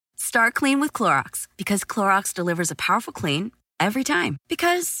Start clean with Clorox because Clorox delivers a powerful clean every time.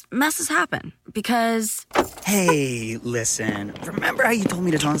 Because messes happen. Because... Hey, listen. Remember how you told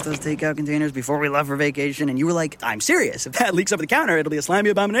me to toss those takeout containers before we left for vacation? And you were like, I'm serious. If that leaks over the counter, it'll be a slimy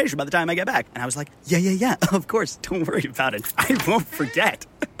abomination by the time I get back. And I was like, yeah, of course. Don't worry about it. I won't forget.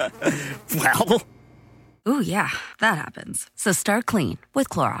 Well... Ooh, yeah, that happens. So start clean with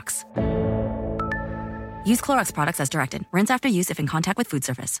Clorox. Use Clorox products as directed. Rinse after use if in contact with food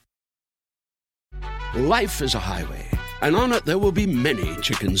surface. Life is a highway, and on it there will be many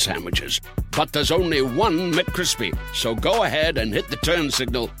chicken sandwiches. But there's only one McCrispy. So go ahead and hit the turn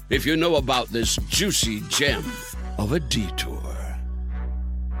signal if you know about this juicy gem of a detour.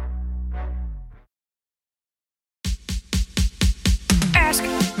 Ask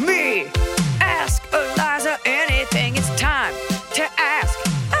me. Ask Eliza anything. It's time to ask.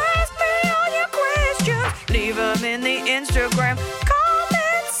 Ask me all your questions. Leave them in the Instagram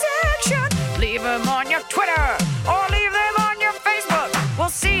comment section. Leave them on your Twitter or leave them on your Facebook. We'll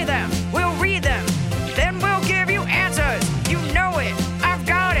see them. We'll read them. Then we'll give you answers. You know it. I've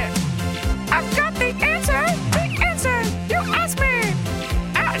got it. I've got the answer. The answer. You ask me.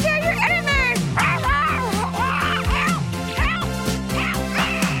 I'll tell you anything.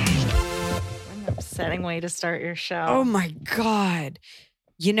 Upsetting way to start your show. Oh my God.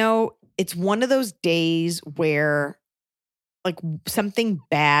 You know, it's one of those days where like something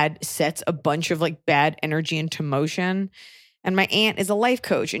bad sets a bunch of like bad energy into motion. And my aunt is a life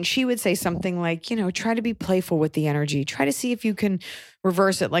coach and she would say something like, you know, try to be playful with the energy. Try to see if you can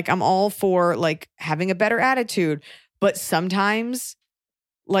reverse it. Like I'm all for like having a better attitude, but sometimes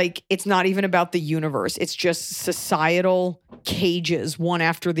like it's not even about the universe. It's just societal cages one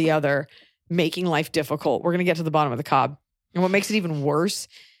after the other making life difficult. We're going to get to the bottom of the cob. And what makes it even worse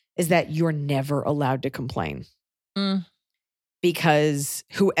is that you're never allowed to complain. Because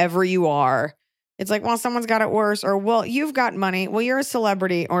whoever you are, it's like, well, someone's got it worse, or, well, you've got money. Well, you're a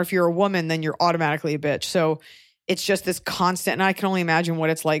celebrity, or if you're a woman, then you're automatically a bitch. So it's just this constant, and I can only imagine what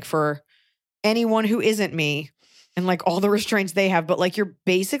it's like for anyone who isn't me and like all the restraints they have. But like you're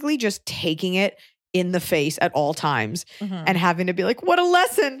basically just taking it in the face at all times and having to be like, what a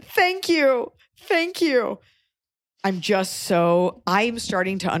lesson. Thank you. Thank you. I'm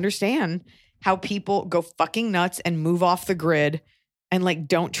starting to understand how people go fucking nuts and move off the grid and like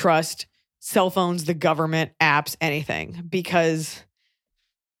don't trust cell phones, the government, apps, anything. Because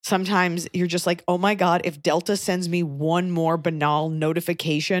sometimes you're just like, oh my God, if Delta sends me one more banal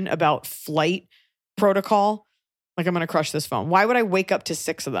notification about flight protocol, like I'm going to crush this phone. Why would I wake up to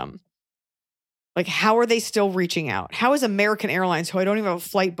 6 of them? Like, how are they still reaching out? How is American Airlines, who I don't even have a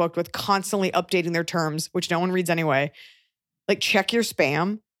flight booked with, constantly updating their terms, which no one reads anyway? Like, check your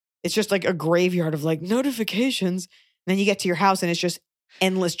spam. It's just like a graveyard of like notifications. And then you get to your house and it's just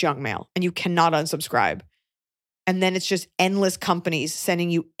endless junk mail and you cannot unsubscribe. And then it's just endless companies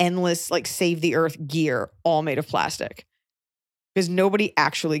sending you endless like save the earth gear, all made of plastic. Because nobody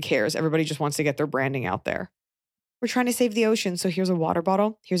actually cares. Everybody just wants to get their branding out there. We're trying to save the ocean. So here's a water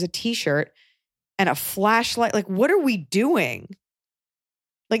bottle. Here's a t-shirt. And a flashlight. Like, what are we doing?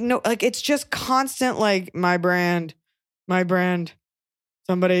 Like, no, like it's just constant, like, my brand.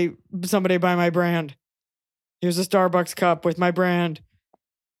 Somebody buy my brand. Here's a Starbucks cup with my brand.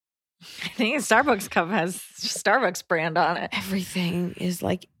 I think a Starbucks cup has Starbucks brand on it. Everything is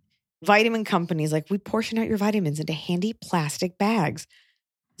like vitamin companies. Like, we portion out your vitamins into handy plastic bags.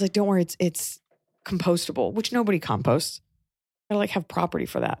 It's like, don't worry, it's compostable, which nobody composts. Gotta like have property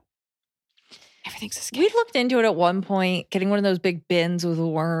for that. Everything's a scam. We looked into it at one point, getting one of those big bins with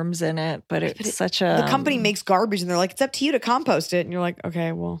worms in it, but it's such a... The company makes garbage and they're like, it's up to you to compost it. And you're like,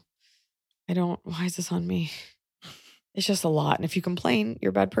 okay, well, why is this on me? It's just a lot. And if you complain,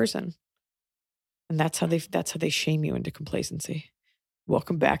 you're a bad person. And that's how they shame you into complacency.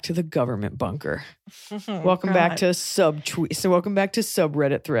 Welcome back to the government bunker. Welcome back to subtweet. So welcome back to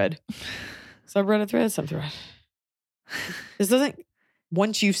subreddit thread. Subreddit thread, subthread. This doesn't...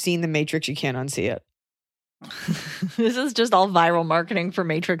 Once you've seen The Matrix, you can't unsee it. This is just all viral marketing for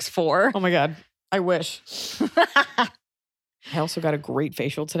Matrix 4. Oh my God. I wish. I also got a great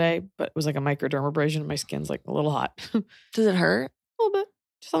facial today, but it was like a microdermabrasion and my skin's like a little hot. Does it hurt? A little bit.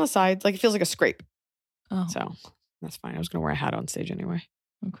 Just on the sides. Like it feels like a scrape. Oh. So that's fine. I was going to wear a hat on stage anyway.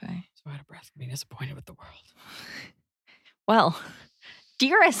 Okay. So out of breath, being disappointed with the world. Well,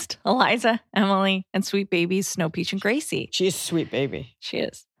 dearest Eliza, Emily, and sweet babies Snow Peach and Gracie. She is a sweet baby. She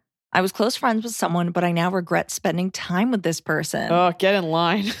is. I was close friends with someone, but I now regret spending time with this person. Oh, get in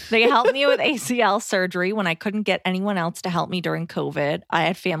line. They helped me with ACL surgery when I couldn't get anyone else to help me during COVID. I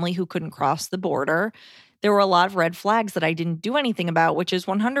had family who couldn't cross the border. There were a lot of red flags that I didn't do anything about, which is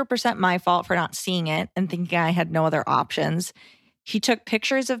 100% my fault for not seeing it and thinking I had no other options. He took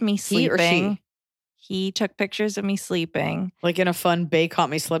pictures of me sleeping. He or she? He took pictures of me sleeping. Like in a fun Bae caught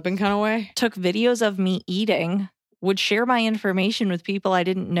me slipping kind of way? Took videos of me eating. Would share my information with people I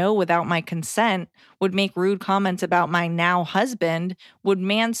didn't know without my consent, would make rude comments about my now husband, would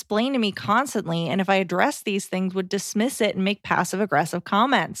mansplain to me constantly, and if I addressed these things, would dismiss it and make passive-aggressive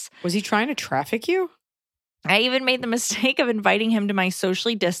comments. Was he trying to traffic you? I even made the mistake of inviting him to my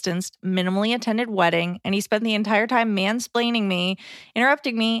socially distanced, minimally attended wedding, and he spent the entire time mansplaining me,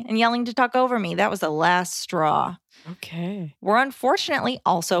 interrupting me, and yelling to talk over me. That was the last straw. Okay. We're unfortunately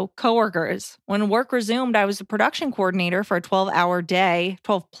also coworkers. When work resumed, I was the production coordinator for a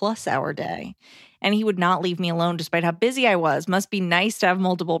 12-plus hour day. And he would not leave me alone despite how busy I was. Must be nice to have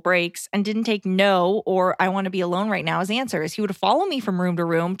multiple breaks, and didn't take no or I want to be alone right now as answers. He would follow me from room to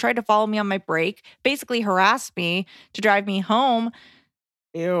room, tried to follow me on my break, basically harassed me to drive me home.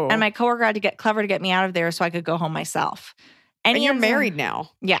 Ew. And my coworker had to get clever to get me out of there so I could go home myself. And you're married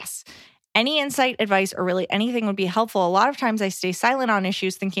now. Yes. Any insight, advice, or really anything would be helpful. A lot of times I stay silent on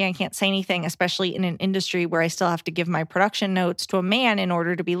issues thinking I can't say anything, especially in an industry where I still have to give my production notes to a man in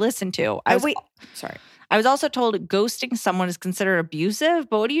order to be listened to. I was also told ghosting someone is considered abusive,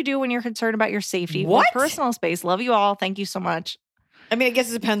 but what do you do when you're concerned about your safety or personal space? Love you all. Thank you so much. I mean, I guess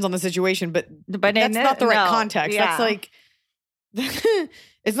it depends on the situation, but that's that's not the right context. Yeah. That's like,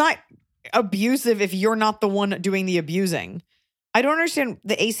 it's not abusive if you're not the one doing the abusing. I don't understand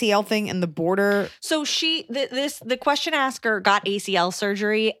the ACL thing and the border. So the question asker got ACL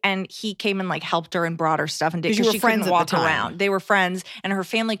surgery, and he came and like helped her and brought her stuff and did because she couldn't walk around. They were friends, and her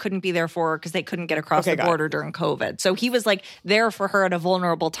family couldn't be there for her because they couldn't get across the border during COVID. So he was like there for her at a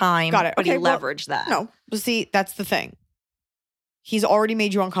vulnerable time. Got it. But he leveraged that. No, but see, that's the thing. He's already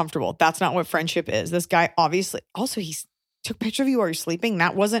made you uncomfortable. That's not what friendship is. This guy obviously also he took a picture of you while you're sleeping.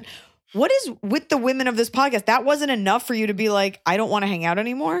 That wasn't. What is with the women of this podcast? That wasn't enough for you to be like, I don't want to hang out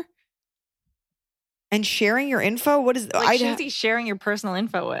anymore? And sharing your info? What is like sharing your personal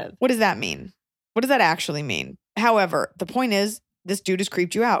info with? What does that mean? What does that actually mean? However, the point is, this dude has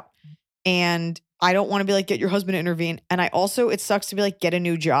creeped you out. And I don't want to be like, get your husband to intervene. And it sucks to be like, get a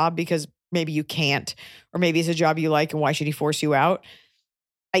new job because maybe you can't, or maybe it's a job you like and why should he force you out?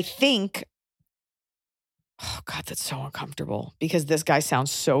 I think, oh God, that's so uncomfortable because this guy sounds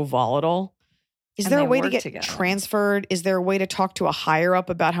so volatile. Is there a way to get transferred? Is there a way to talk to a higher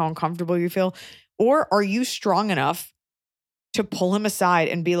up about how uncomfortable you feel? Or are you strong enough to pull him aside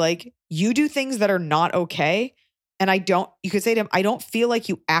and be like, you do things that are not okay. And you could say to him, I don't feel like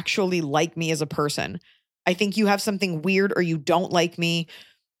you actually like me as a person. I think you have something weird or you don't like me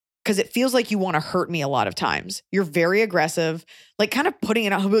because it feels like you want to hurt me a lot of times. You're very aggressive, like kind of putting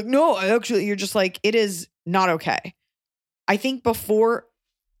it out. He'll be like, no, actually, you're just like, it is not okay. I think before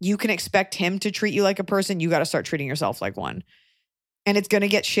you can expect him to treat you like a person, you got to start treating yourself like one. And it's going to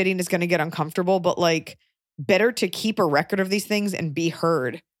get shitty and it's going to get uncomfortable, but like better to keep a record of these things and be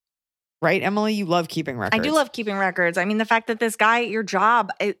heard. Right, Emily? You love keeping records. I do love keeping records. I mean, the fact that this guy at your job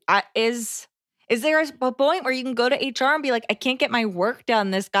is there a point where you can go to HR and be like, I can't get my work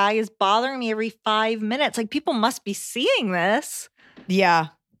done. This guy is bothering me every 5 minutes. Like, people must be seeing this. Yeah.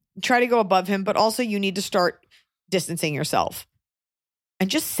 Try to go above him, but also you need to start distancing yourself and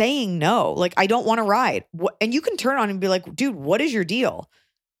just saying no. Like, I don't want to ride. And you can turn on and be like, dude, what is your deal?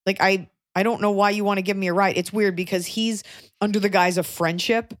 Like, I don't know why you want to give me a ride. It's weird because he's under the guise of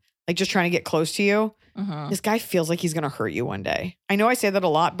friendship, like just trying to get close to you. Mm-hmm. This guy feels like he's going to hurt you one day. I know I say that a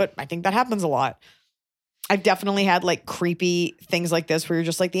lot, but I think that happens a lot. I've definitely had like creepy things like this where you're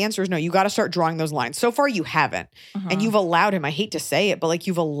just like, the answer is no. You got to start drawing those lines. So far, you haven't. Mm-hmm. And you've allowed him, I hate to say it, but like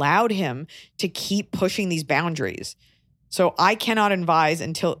you've allowed him to keep pushing these boundaries. So I cannot advise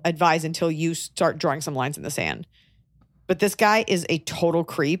until you start drawing some lines in the sand. But this guy is a total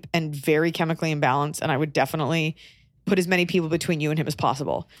creep and very chemically imbalanced. And I would definitely put as many people between you and him as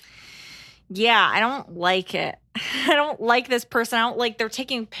possible. Yeah, I don't like it. I don't like this person. I don't like they're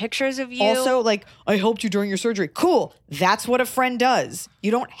taking pictures of you. Also, like, I helped you during your surgery. Cool. That's what a friend does.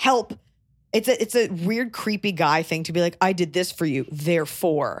 You don't help. It's a weird, creepy guy thing to be like, I did this for you,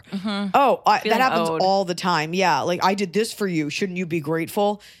 therefore. Mm-hmm. That happens all the time. Yeah, like, I did this for you. Shouldn't you be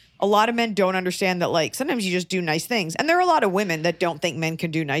grateful? A lot of men don't understand that, like, sometimes you just do nice things. And there are a lot of women that don't think men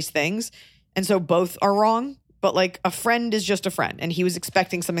can do nice things. And so both are wrong. But, like, a friend is just a friend. And he was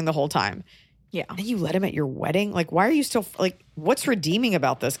expecting something the whole time. Yeah. And you let him at your wedding? Like, why are you still, like, what's redeeming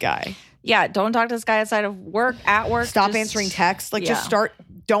about this guy? Yeah, don't talk to this guy outside of work, at work. Stop answering texts. Like, just start,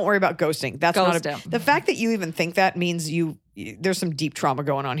 don't worry about ghosting. That's Ghost not him. The fact that you even think that means there's some deep trauma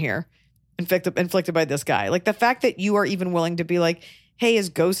going on here. inflicted by this guy. Like the fact that you are even willing to be like, hey, is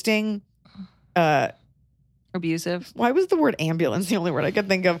ghosting abusive? Why was the word ambulance the only word I could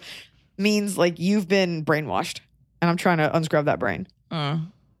think of? Means like you've been brainwashed. And I'm trying to unscrub that brain.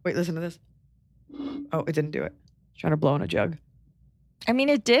 Wait, listen to this. Oh, it didn't do it. Trying to blow in a jug. I mean,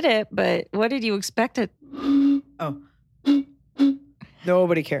 it did it, but what did you expect it? Oh.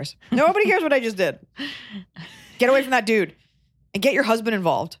 Nobody cares. Nobody cares what I just did. Get away from that dude and get your husband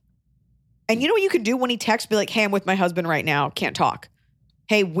involved. And you know what you can do when he texts? Be like, hey, I'm with my husband right now. Can't talk.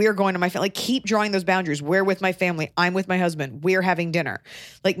 Hey, we're going to my family. Like, keep drawing those boundaries. We're with my family. I'm with my husband. We're having dinner.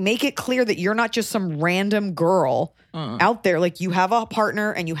 Like, make it clear that you're not just some random girl out there. Like, you have a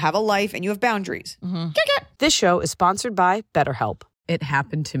partner and you have a life and you have boundaries. This show is sponsored by BetterHelp. It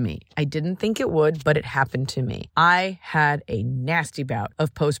happened to me. I didn't think it would, but it happened to me. I had a nasty bout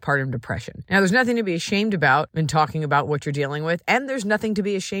of postpartum depression. Now, there's nothing to be ashamed about in talking about what you're dealing with, and there's nothing to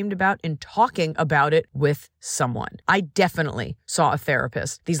be ashamed about in talking about it with someone. I definitely saw a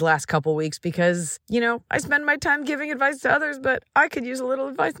therapist these last couple weeks because, I spend my time giving advice to others, but I could use a little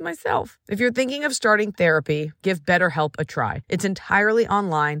advice myself. If you're thinking of starting therapy, give BetterHelp a try. It's entirely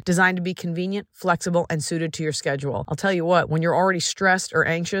online, designed to be convenient, flexible, and suited to your schedule. I'll tell you what, when you're already stressed or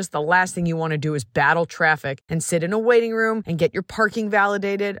anxious, the last thing you want to do is battle traffic and sit in a waiting room and get your parking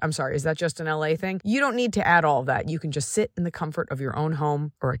validated. I'm sorry, is that just an LA thing? You don't need to add all of that. You can just sit in the comfort of your own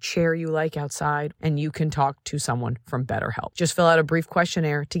home or a chair you like outside, and you can talk to someone from BetterHelp. Just fill out a brief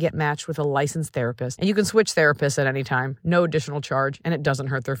questionnaire to get matched with a licensed therapist, and you can switch therapists at any time. No additional charge, and it doesn't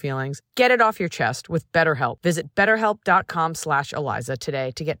hurt their feelings. Get it off your chest with BetterHelp. Visit BetterHelp.com/Eliza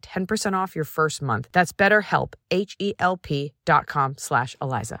today to get 10% off your first month. That's BetterHelp,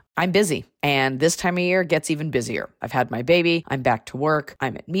 HELP.com/Eliza. I'm busy, and this time of year gets even busier. I've had my baby, I'm back to work,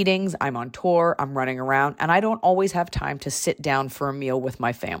 I'm at meetings, I'm on tour, I'm running around, and I don't always have time to sit down for a meal with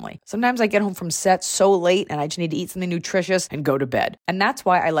my family. Sometimes I get home from set so late and I just need to eat something nutritious and go to bed. And that's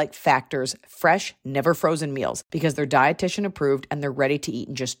why I like Factor's fresh, never frozen meals, because they're dietitian approved and they're ready to eat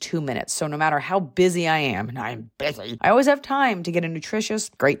in just 2 minutes. So no matter how busy I am, and I'm busy, I always have time to get a nutritious,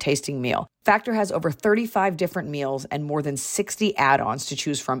 great tasting meal. Factor has over 35 different meals and more than 60 add-ons to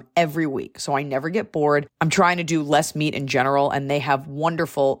choose from every week, so I never get bored. I'm trying to do less meat in general, and they have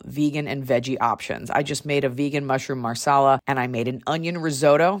wonderful vegan and veggie options. I just made a vegan mushroom marsala, and I made an onion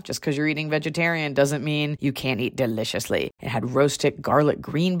risotto. Just because you're eating vegetarian doesn't mean you can't eat deliciously. It had roasted garlic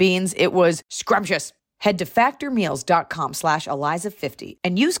green beans. It was scrumptious. Head to factormeals.com/Eliza50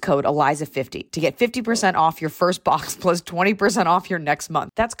 and use code Eliza50 to get 50% off your first box plus 20% off your next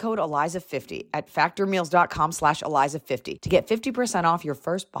month. That's code Eliza50 at factormeals.com/Eliza50 to get 50% off your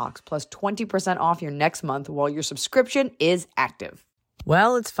first box plus 20% off your next month while your subscription is active.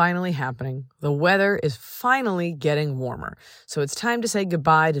 Well, it's finally happening. The weather is finally getting warmer. So it's time to say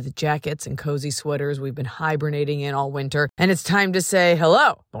goodbye to the jackets and cozy sweaters we've been hibernating in all winter. And it's time to say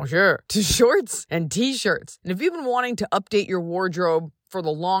hello, bonjour, to shorts and t-shirts. And if you've been wanting to update your wardrobe for the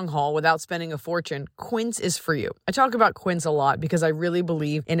long haul without spending a fortune, Quince is for you. I talk about Quince a lot because I really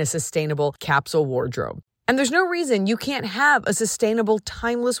believe in a sustainable capsule wardrobe. And there's no reason you can't have a sustainable,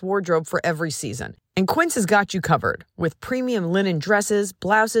 timeless wardrobe for every season. And Quince has got you covered with premium linen dresses,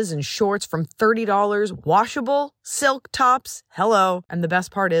 blouses, and shorts from $30, washable, silk tops, hello. And the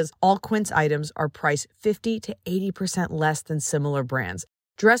best part is, all Quince items are priced 50 to 80% less than similar brands.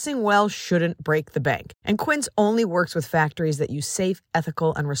 Dressing well shouldn't break the bank. And Quince only works with factories that use safe,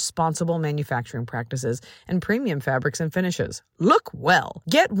 ethical, and responsible manufacturing practices and premium fabrics and finishes. Look well.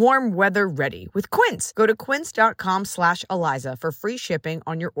 Get warm weather ready with Quince. Go to quince.com/Eliza for free shipping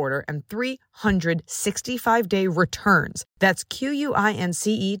on your order and 365-day returns. That's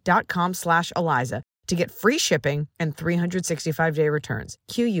QUINCE.com/Eliza to get free shipping and 365-day returns.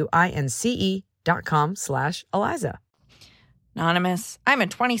 QUINCE.com/Eliza. Anonymous, I'm a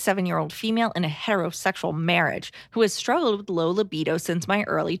 27-year-old female in a heterosexual marriage who has struggled with low libido since my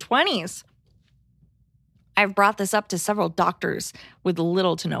early 20s. I've brought this up to several doctors with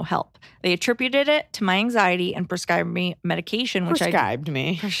little to no help. They attributed it to my anxiety and prescribed me medication, which prescribed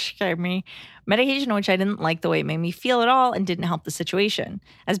me medication, which I didn't like the way it made me feel at all and didn't help the situation.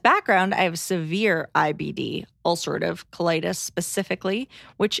 As background, I have severe IBD, ulcerative colitis specifically,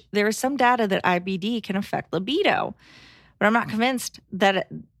 which there is some data that IBD can affect libido. But I'm not convinced that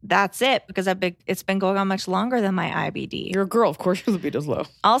that's it because it's been going on much longer than my IBD. You're a girl. Of course your libido's low.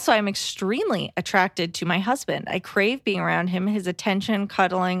 Also, I'm extremely attracted to my husband. I crave being around him, his attention,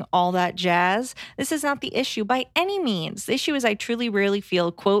 cuddling, all that jazz. This is not the issue by any means. The issue is I truly rarely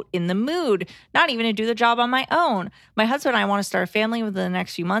feel, quote, in the mood, not even to do the job on my own. My husband and I want to start a family within the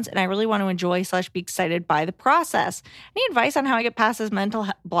next few months, and I really want to enjoy / be excited by the process. Any advice on how I get past this mental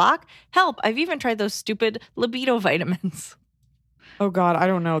block? Help. I've even tried those stupid libido vitamins. Oh, God, I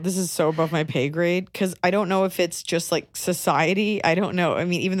don't know. This is so above my pay grade because I don't know if it's just like society. I don't know. I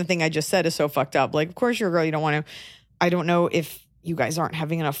mean, even the thing I just said is so fucked up. Like, of course, you're a girl. You don't want to. I don't know if you guys aren't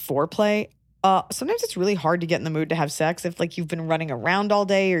having enough foreplay. Sometimes it's really hard to get in the mood to have sex if like you've been running around all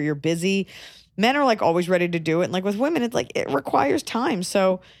day or you're busy. Men are like always ready to do it. And like with women, it's like it requires time.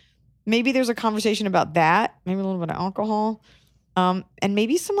 So maybe there's a conversation about that. Maybe a little bit of alcohol. And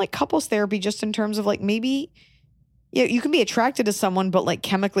maybe some like couples therapy just in terms of like maybe... Yeah, you can be attracted to someone, but like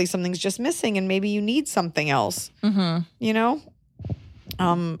chemically something's just missing and maybe you need something else, you know?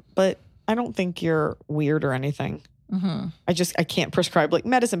 But I don't think you're weird or anything. I can't prescribe like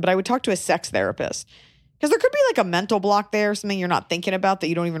medicine, but I would talk to a sex therapist because there could be like a mental block there, something you're not thinking about that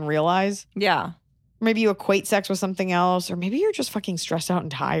you don't even realize. Yeah. Maybe you equate sex with something else or maybe you're just fucking stressed out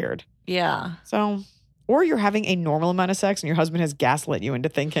and tired. Yeah. So, or you're having a normal amount of sex and your husband has gaslit you into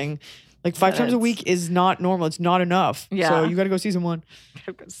thinking... Like 5 times a week is not normal. It's not enough. Yeah. So you got to go see someone.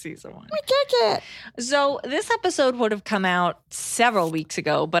 Gotta go see someone. So this episode would have come out several weeks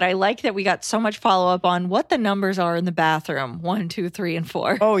ago, but I like that we got so much follow up on what the numbers are in the bathroom. 1, 2, 3, and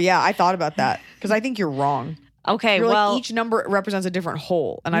 4. Oh, yeah. I thought about that because I think you're wrong. Okay, You're well. like each number represents a different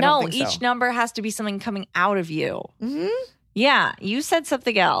hole. And I don't think so. No, each number has to be something coming out of you. Mm-hmm. Yeah. You said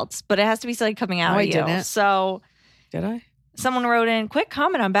something else, but it has to be something coming out of you. Didn't. So. Did I? Someone wrote in, quick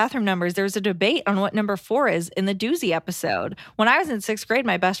comment on bathroom numbers. There was a debate on what number 4 is in the doozy episode. When I was in 6th grade,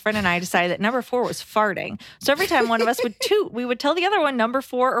 my best friend and I decided that number 4 was farting. So every time one of us would toot, we would tell the other one number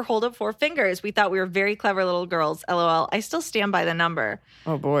 4 or hold up 4 fingers. We thought we were very clever little girls. LOL. I still stand by the number.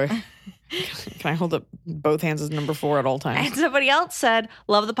 Oh, boy. Can I hold up both hands as number 4 at all times? And somebody else said,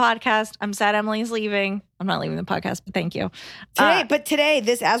 love the podcast. I'm sad Emily's leaving. I'm not leaving the podcast, but thank you. Today,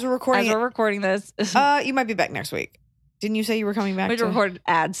 as we're recording this. You might be back next week. Didn't you say you were coming back? We recorded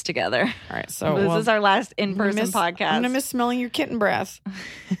ads together. All right, so this is our last in-person podcast. I'm gonna miss smelling your kitten breath.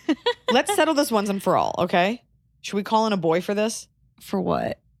 Let's settle this once and for all, okay? Should we call in a boy for this? For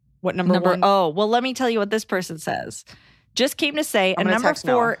what? What number 1? Oh, well, let me tell you what this person says. Just came to say, a number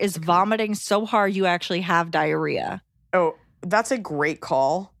 4 is vomiting so hard you actually have diarrhea. Oh, that's a great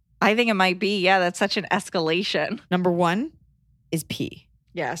call. I think it might be. Yeah, that's such an escalation. Number 1 is pee.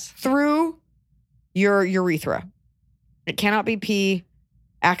 Yes. Through your urethra. It cannot be pee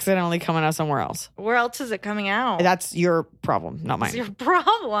accidentally coming out somewhere else. Where else is it coming out? That's your problem, not mine. It's your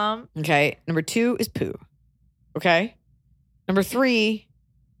problem. Okay. Number 2 is poo. Okay. Number 3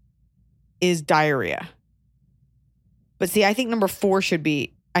 is diarrhea. But see, I think number 3 should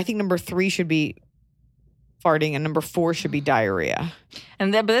be farting and number 4 should be diarrhea.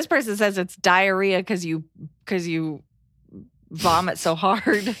 But this person says it's diarrhea because you vomit so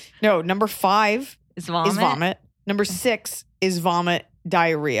hard. No, number 5 is vomit. Number 6 is vomit,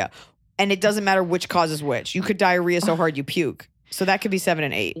 diarrhea. And it doesn't matter which causes which. You could diarrhea so hard you puke. So that could be 7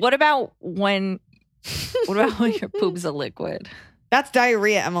 and 8. What about when your poop's a liquid? That's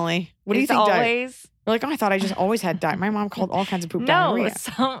diarrhea, Emily. What do you think? Always? You're like, I thought I just always had diarrhea. My mom called all kinds of poop diarrhea.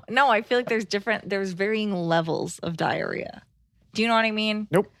 No, I feel like there's varying levels of diarrhea. Do you know what I mean?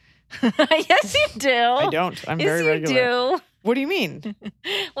 Nope. Yes, you do. I don't. I'm very regular. Yes, you do. What do you mean?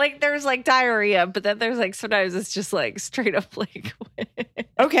 Like there's like diarrhea, but then there's like sometimes it's just like straight up liquid.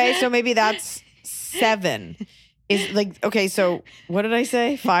 Okay, so maybe that's 7. Is like, okay, so what did I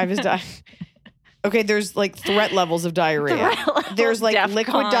say? 5 is diarrhea. Okay, there's like threat levels of diarrhea. There's like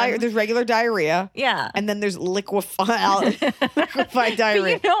liquid diarrhea. There's regular diarrhea. Yeah. And then there's liquefied diarrhea. But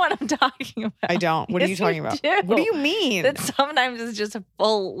you know what I'm talking about. I don't. What are you talking about? Do. What do you mean? That sometimes it's just a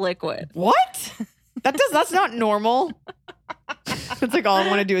full liquid. What? That's not normal. It's like all I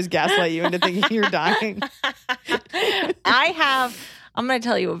want to do is gaslight you into thinking you're dying. I'm going to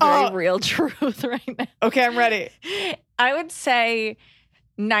tell you a very real truth right now. Okay, I'm ready. I would say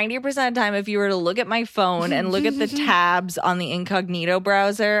 90% of the time, if you were to look at my phone and look at the tabs on the incognito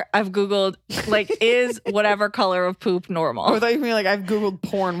browser, I've Googled, like, is whatever color of poop normal? Oh, I thought you mean like I've Googled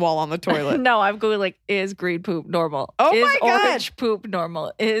porn while on the toilet. No, I've Googled, like, is green poop normal? Oh, is my God. Orange poop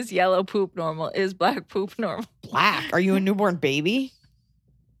normal? Is yellow poop normal? Is black poop normal? Black? Are you a newborn baby?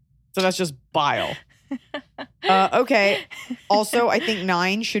 So that's just bile. Okay. Also, I think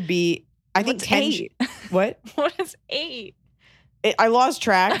 9 should be, I think 10. 8? What? What is 8? I lost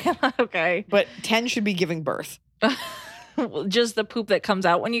track, Okay. but 10 should be giving birth. Just the poop that comes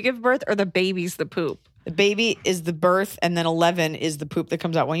out when you give birth, or the baby's the poop? The baby is the birth, and then 11 is the poop that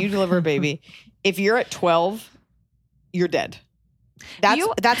comes out when you deliver a baby. If you're at 12, you're dead.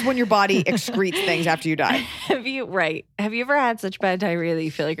 That's when your body excretes things after you die. Have you ever had such bad diarrhea that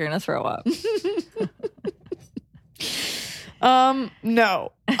you feel like you're going to throw up?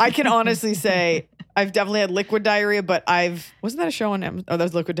 No. I can honestly say I've definitely had liquid diarrhea, but wasn't that a show on that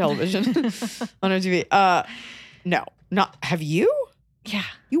was Liquid Television on MTV? No. Have you? Yeah.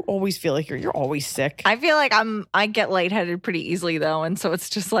 You always feel like you're always sick. I feel like I get lightheaded pretty easily though, and so it's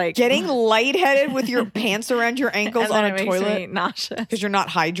just like getting lightheaded with your pants around your ankles on a toilet nauseous because you're not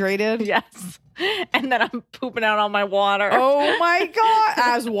hydrated. Yes. And then I'm pooping out all my water. Oh my God.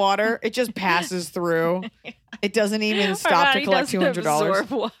 As water, it just passes through. It doesn't even stop to collect $200.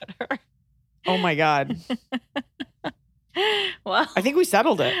 Absorb water. Oh my God. Well, I think we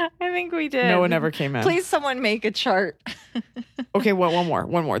settled it. I think we did. No one ever came in. Please, someone make a chart. Okay, one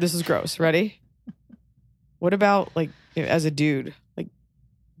more. This is gross. Ready? What about like as a dude, like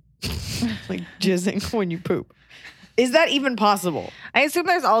jizzing when you poop? Is that even possible? I assume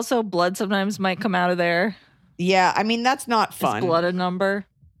there's also blood sometimes might come out of there. Yeah, I mean that's not fun. Is blood a number?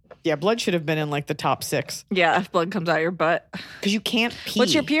 Yeah, blood should have been in like the top 6. Yeah, if blood comes out your butt. Because you can't pee.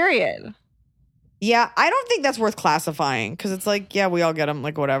 What's your period? Yeah, I don't think that's worth classifying because it's like, yeah, we all get them,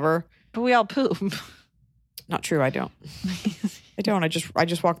 like whatever. But we all poop. Not true. I don't. I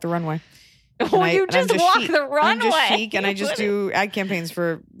just walk the runway. Oh, you just walk the runway. I'm just chic, and I just do ad campaigns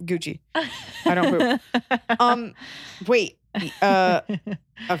for Gucci. I don't poop. Wait.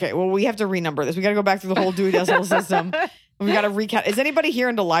 Okay. Well, we have to renumber this. We got to go back through the whole Dewey Decimal System. We got to recap. Is anybody here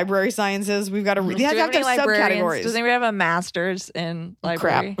into library sciences? We've got to. They have to have subcategories. Does anybody have a master's in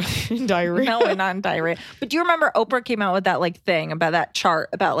library? Crap. Diarrhea. No, not in diarrhea. But do you remember Oprah came out with that like thing about that chart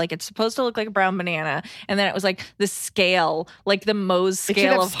about like it's supposed to look like a brown banana, and then it was like the scale, like the Mohs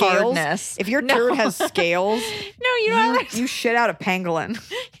scale of hardness. If your turd has scales, you shit out a pangolin.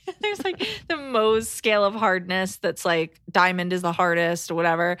 There's like the Mohs scale of hardness that's like diamond is the hardest or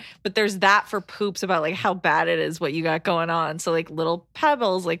whatever. But there's that for poops about like how bad it is what you got going on. So like little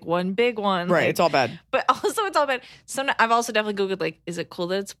pebbles, like one big one. Right, like, it's all bad. But also it's all bad. So I've also definitely Googled like, is it cool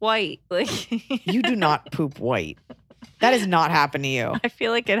that it's white? Like you do not poop white. That has not happened to you. I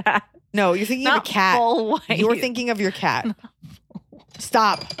feel like it has. No, you're thinking of a cat. Full white. You're thinking of your cat.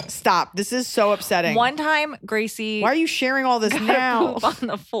 Stop. This is so upsetting. One time, Gracie. Why are you sharing all this now? Poop on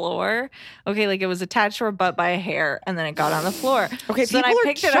the floor. Okay, like it was attached to her butt by a hair, and then it got on the floor. Okay, so people then I are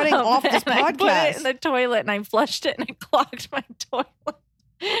picked shutting it up off this and I put podcast. it in the toilet, and I flushed it, and it clogged my toilet.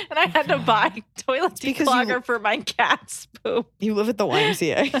 And I had to buy toilet declogger for my cat's poop. You live at the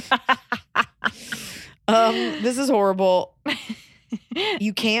YMCA. This is horrible.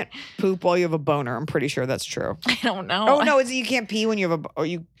 You can't poop while you have a boner. I'm pretty sure that's true. I don't know. Oh no, is it you can't pee when you have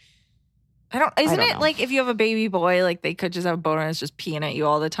Isn't it like if you have a baby boy, like they could just have a boner and it's just peeing at you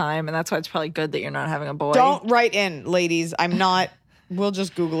all the time, and that's why it's probably good that you're not having a boy. Don't write in, ladies. I'm not. We'll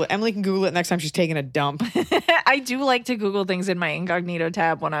just Google it. Emily can Google it next time she's taking a dump. I do like to Google things in my incognito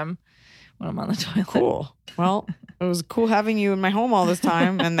tab when I'm on the toilet. Cool. Well, it was cool having you in my home all this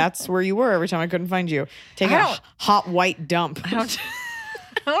time, and that's where you were every time I couldn't find you. Taking a hot white dump. I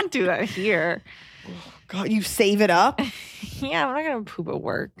don't do that here. God, you save it up? Yeah, I'm not going to poop at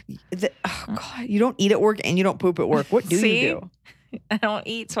work. God, you don't eat at work and you don't poop at work. What do you do? I don't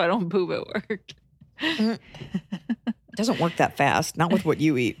eat, so I don't poop at work. It doesn't work that fast. Not with what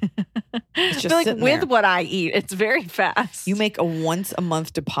you eat. It's just like sitting with there. what I eat, it's very fast. You make a once a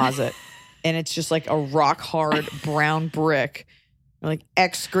month deposit, and it's just like a rock hard brown brick. Like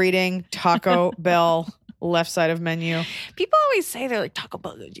excreting Taco Bell left side of menu. People always say they're like Taco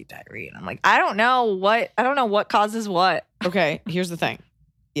Bell gives you diarrhea, and I'm like, I don't know what causes what. Okay, here's the thing.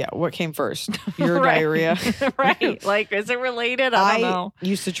 Yeah, what came first? Your diarrhea, right? Like, is it related? I don't know. I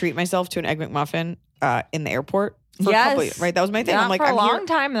used to treat myself to an Egg McMuffin in the airport. For yes, a couple years, right. That was my thing. Not I'm like, for a I'm long here.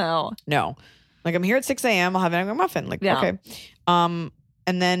 time though. No, like I'm here at 6 a.m. I'll have an Egg McMuffin. Like, yeah. Okay, and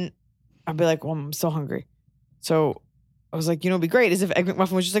then I'll be like, well, I'm so hungry. So I was like, it'd be great is if Egg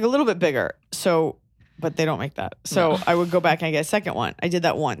McMuffin was just like a little bit bigger. So, but they don't make that. So I would go back and get a second one. I did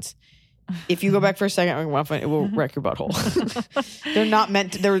that once. If you go back for a second Egg McMuffin, it will wreck your butthole. They're not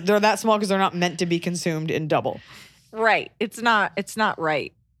meant to, they're that small because they're not meant to be consumed in double. Right. It's not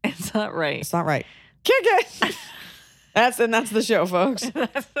right. It's not right. It's not right. Kick it. That's the show, folks.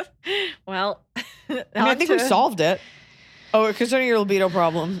 Well, I think we solved it. Oh, concerning your libido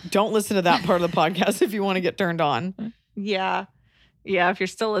problem, don't listen to that part of the podcast if you want to get turned on. Yeah. If you're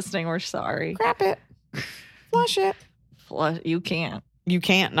still listening, we're sorry. Crap it. Flush it. You can't. You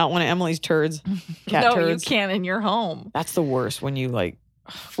can't. Not one of Emily's turds. Cat no, turds. you can't in your home. That's the worst when you like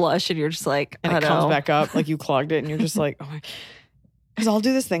Flush and you're just like, and it comes back up like you clogged it and you're just like, oh my. Because I'll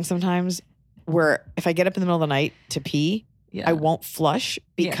do this thing sometimes where if I get up in the middle of the night to pee, I won't flush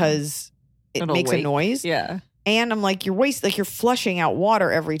because it It'll makes wait. a noise. Yeah. And I'm like, you're flushing out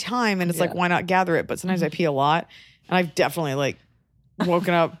water every time. And it's like, why not gather it? But sometimes I pee a lot. And I've definitely like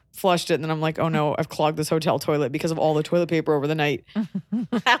woken up, flushed it. And then I'm like, oh no, I've clogged this hotel toilet because of all the toilet paper over the night. How many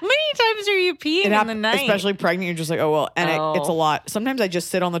times are you peeing in the night? Especially pregnant. You're just like, oh, well. And it's a lot. Sometimes I just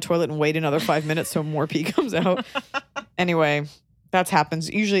sit on the toilet and wait another 5 minutes so more pee comes out. Anyway, that happens.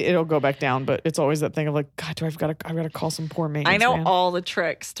 Usually it'll go back down, but it's always that thing of like, God, I've got to call some poor maintenance I know man. all the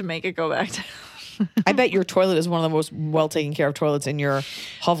tricks to make it go back down. I bet your toilet is one of the most well taken care of toilets in your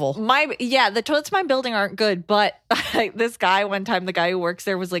hovel. The toilets in my building aren't good, but this guy one time, the guy who works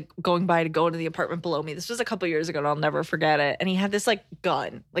there was like going by to go into the apartment below me. This was a couple years ago and I'll never forget it. And he had this like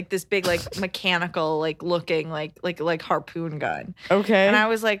gun, like this big like mechanical like looking like harpoon gun. Okay. And I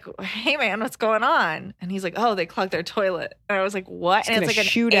was like, hey man, what's going on? And he's like, oh, they clogged their toilet. And I was like, what? And it's like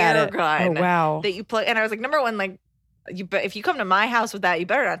shoot an at air it. gun. Oh wow. That you plug. And I was like, number one, like, if you come to my house with that, you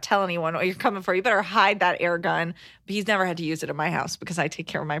better not tell anyone what you're coming for. You better hide that air gun. But he's never had to use it in my house because I take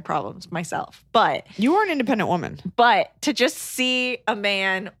care of my problems myself. But you are an independent woman. But to just see a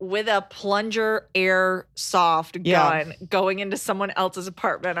man with a plunger airsoft gun going into someone else's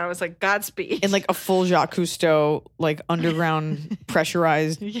apartment, I was like, Godspeed. In like a full Jacques Cousteau, like underground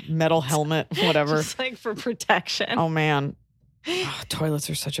pressurized metal helmet, whatever. Just like for protection. Oh man.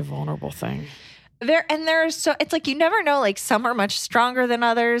 Toilets are such a vulnerable thing. It's like you never know, like some are much stronger than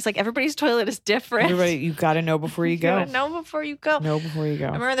others. Like everybody's toilet is different. Everybody, you got to know before you go. You gotta know before you go. Know before you go.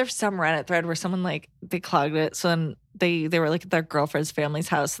 I remember there's some Reddit thread where someone like they clogged it. So then they were like at their girlfriend's family's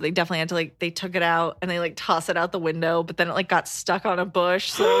house. So they definitely had to like, they took it out and they like toss it out the window, but then it like got stuck on a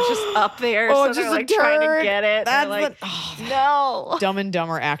bush. So it was just up there. So they're like trying to get it. That's like, no. Dumb and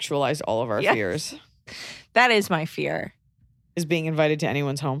Dumber actualized all of our fears. That is my fear. Is being invited to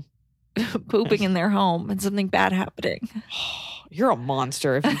anyone's home. Pooping in their home and something bad happening. You're a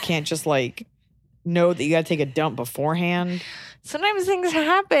monster if you can't just like know that you got to take a dump beforehand. Sometimes things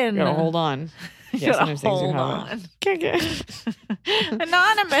happen. You gotta hold on. Yeah, sometimes things do happen.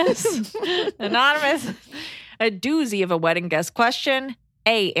 Anonymous. A doozy of a wedding guest question.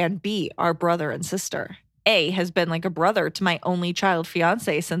 A and B are brother and sister. A has been like a brother to my only child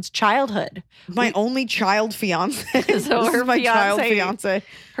fiance since childhood. Only child fiance. So her my child fiance.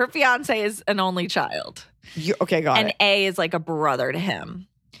 Her fiance is an only child. Okay, got it. And A is like a brother to him.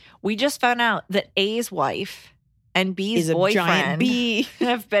 We just found out that A's wife and B's boyfriend B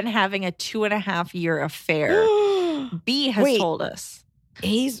have been having a 2.5-year affair. B has told us.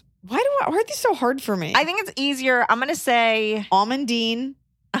 A's. Why are these so hard for me? I think it's easier. I'm going to say Almondine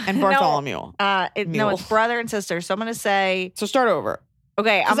and Bartholomew. No, it's brother and sister. So I'm going to say. So start over.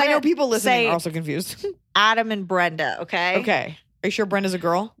 Okay. Because I know people listening are also confused. Adam and Brenda. Okay. Okay. Are you sure Brenda's a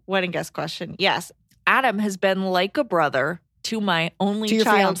girl? Wedding guest question. Yes. Adam has been like a brother to my only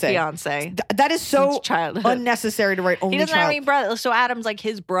child fiance. That is so childhood. Unnecessary to write only child. He doesn't have any brother. So Adam's like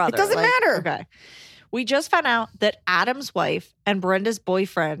his brother. It doesn't matter. Okay. We just found out that Adam's wife and Brenda's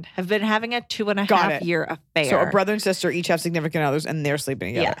boyfriend have been having a 2.5-year affair. So a brother and sister each have significant others and they're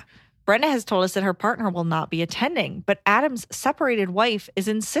sleeping together. Yeah. Brenda has told us that her partner will not be attending, but Adam's separated wife is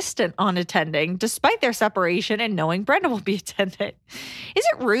insistent on attending despite their separation and knowing Brenda will be attending. Is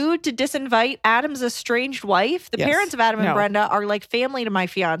it rude to disinvite Adam's estranged wife? The parents of Adam and Brenda are like family to my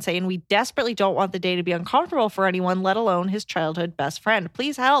fiance, and we desperately don't want the day to be uncomfortable for anyone, let alone his childhood best friend.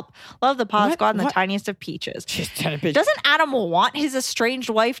 Please help. Love the pod squad and the tiniest of peaches. Doesn't Adam want his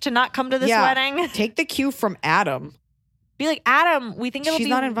estranged wife to not come to this wedding? Take the cue from Adam. Be like, Adam, we think it'll She's be.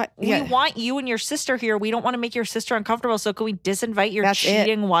 Not invited. We want you and your sister here. We don't want to make your sister uncomfortable. So can we disinvite your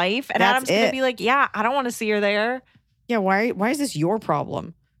cheating wife? And Adam's going to be like, yeah, I don't want to see her there. Yeah, why is this your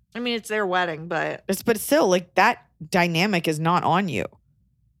problem? I mean, it's their wedding, but still, like that dynamic is not on you,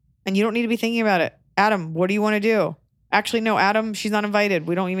 and you don't need to be thinking about it. Adam, what do you want to do? Actually, no, Adam, she's not invited.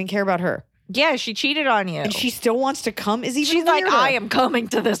 We don't even care about her. Yeah, she cheated on you. And she still wants to come? She's like, I am coming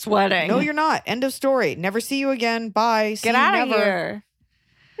to this wedding. No, you're not. End of story. Never see you again. Bye. Get out of here.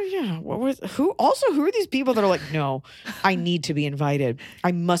 Yeah. Who are these people that are like, no, I need to be invited.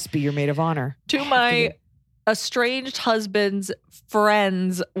 I must be your maid of honor. To my estranged husband's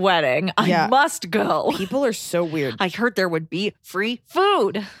friend's wedding. I must go. People are so weird. I heard there would be free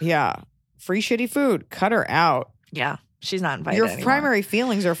food. Yeah. Free shitty food. Cut her out. Yeah. She's not invited Your anymore. primary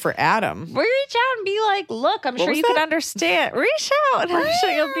feelings are for Adam. Reach out and be like, look, I'm What sure was you that? could understand. Reach out. And I'm sure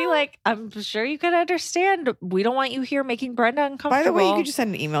you'll be like, I'm sure you could understand. We don't want you here making Brenda uncomfortable. By the way, you could just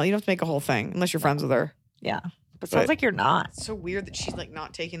send an email. You don't have to make a whole thing unless you're friends with her. Yeah. But sounds But- like you're not. It's so weird that she's like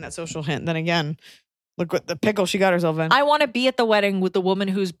not taking that social hint. Then again, look what the pickle she got herself in. I want to be at the wedding with the woman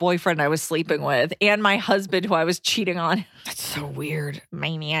whose boyfriend I was sleeping with and my husband who I was cheating on. That's so weird.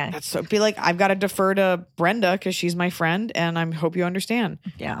 Maniac. That's so be like, I've got to defer to Brenda because she's my friend and I hope you understand.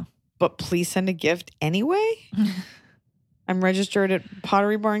 Yeah. But please send a gift anyway. I'm registered at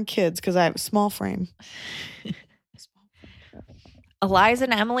Pottery Barn Kids because I have a small frame. Eliza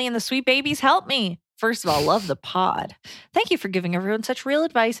and Emily and the sweet babies help me. First of all, love the pod. Thank you for giving everyone such real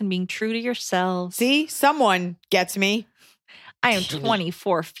advice and being true to yourselves. See, someone gets me. I am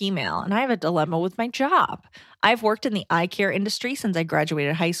 24 female and I have a dilemma with my job. I've worked in the eye care industry since I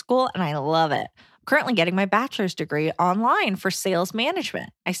graduated high school and I love it. I'm currently getting my bachelor's degree online for sales management.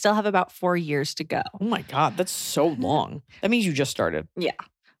 I still have about 4 years to go. Oh my God, that's so long. That means you just started. Yeah.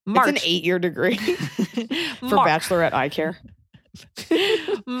 It's an 8-year degree for bachelorette eye care.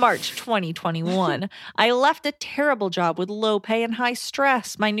 March 2021. I left a terrible job with low pay and high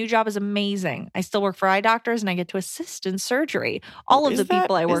stress. My new job is amazing. I still work for eye doctors and I get to assist in surgery. All of Is the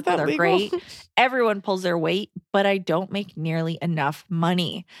people I that- work is that with are legal? great. Everyone pulls their weight, but I don't make nearly enough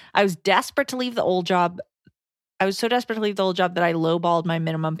money. I was desperate to leave the old job. I was so desperate to leave the old job that I lowballed my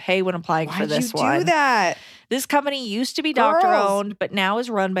minimum pay when applying for Why'd this you one. do that? This company used to be doctor owned, but now is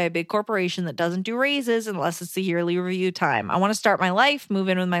run by a big corporation that doesn't do raises unless it's the yearly review time. I want to start my life, move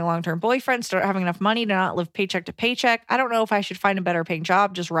in with my long-term boyfriend, start having enough money to not live paycheck to paycheck. I don't know if I should find a better paying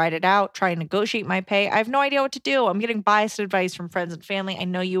job, just ride it out, try and negotiate my pay. I have no idea what to do. I'm getting biased advice from friends and family. I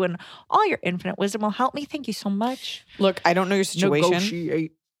know you and all your infinite wisdom will help me. Thank you so much. Look, I don't know your situation.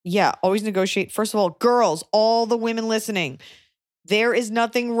 Yeah, always negotiate. First of all, girls, all the women listening, there is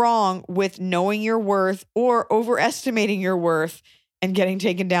nothing wrong with knowing your worth or overestimating your worth and getting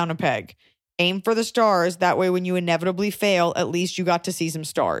taken down a peg. Aim for the stars. That way, when you inevitably fail, at least you got to see some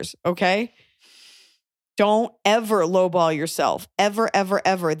stars. Okay? Don't ever lowball yourself. Ever, ever,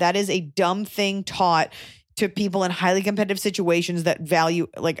 ever. That is a dumb thing taught to people in highly competitive situations that value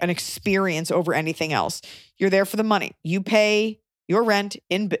like an experience over anything else. You're there for the money. You pay your rent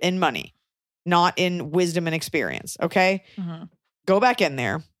in money, not in wisdom and experience. Okay? Mm-hmm. Go back in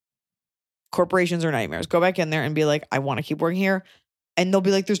there. Corporations are nightmares. Go back in there and be like, I want to keep working here. And they'll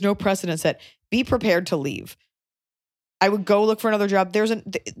be like, there's no precedent set. Be prepared to leave. I would go look for another job.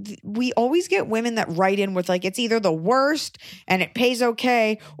 We always get women that write in with like, it's either the worst and it pays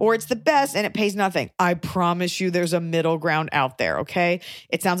okay, or it's the best and it pays nothing. I promise you there's a middle ground out there. Okay?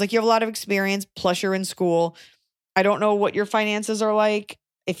 It sounds like you have a lot of experience, plus you're in school. I don't know what your finances are like.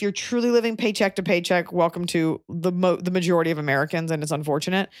 If you're truly living paycheck to paycheck, welcome to the majority of Americans, and it's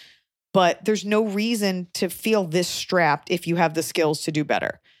unfortunate. But there's no reason to feel this strapped if you have the skills to do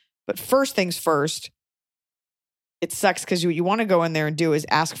better. But first things first, it sucks because what you want to go in there and do is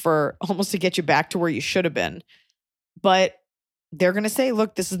ask for almost to get you back to where you should have been. But they're going to say,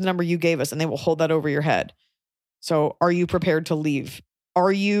 look, this is the number you gave us, and they will hold that over your head. So are you prepared to leave?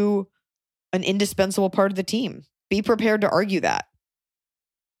 Are you an indispensable part of the team? Be prepared to argue that.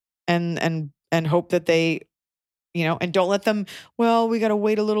 And hope that they, and don't let them, well, we got to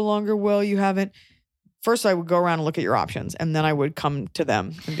wait a little longer. Well, you haven't. First, I would go around and look at your options, and then I would come to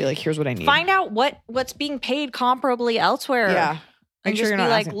them and be like, here's what I need. Find out what's being paid comparably elsewhere. Yeah. And Make sure just you're be not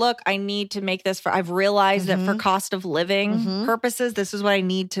like, asking. look, I need to make this I've realized that for cost of living purposes, this is what I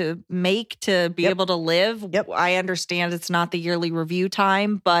need to make to be able to live. Yep. I understand it's not the yearly review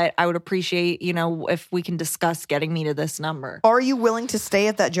time, but I would appreciate, if we can discuss getting me to this number. Are you willing to stay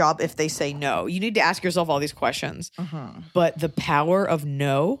at that job if they say no? You need to ask yourself all these questions. But the power of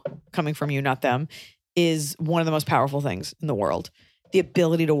no, coming from you, not them, is one of the most powerful things in the world. The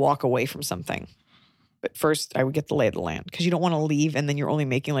ability to walk away from something. But first, I would get the lay of the land because you don't want to leave and then you're only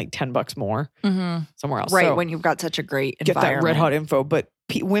making like $10 more somewhere else. Right, So when you've got such a great get environment. that red hot info. But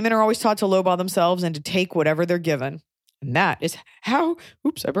women are always taught to lowball themselves and to take whatever they're given. And that is how,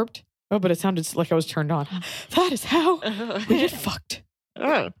 oops, I burped. Oh, but it sounded like I was turned on. That is how we get fucked.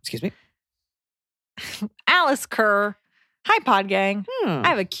 Excuse me. Alice Kerr. Hi, Pod Gang. Hmm. I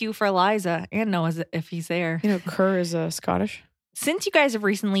have a cue for Eliza and Noah if he's there. You know, Kerr is Scottish. Since you guys have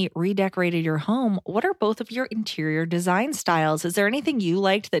recently redecorated your home, what are both of your interior design styles? Is there anything you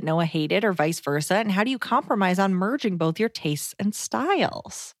liked that Noah hated or vice versa? And how do you compromise on merging both your tastes and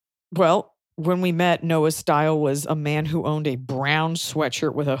styles? Well, when we met, Noah's style was a man who owned a brown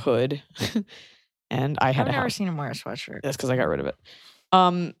sweatshirt with a hood. And I had I've a never house. seen him wear a sweatshirt. That's because I got rid of it.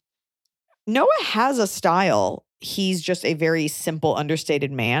 Noah has a style. he's just a very simple,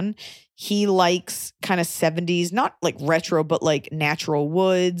 understated man. He likes kind of 70s, not like retro, but like natural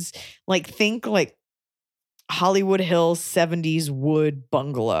woods. Like think like Hollywood Hills 70s wood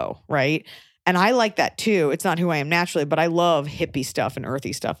bungalow, right? And I like that too. It's not who I am naturally, but I love hippie stuff and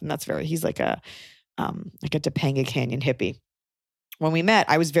earthy stuff. And that's he's like a Topanga Canyon hippie. When we met,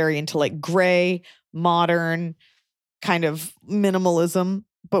 I was very into like gray, modern, kind of minimalism,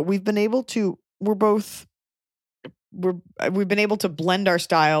 but we've been able to blend our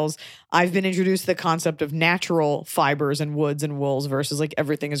styles. I've been introduced to the concept of natural fibers and woods and wools versus like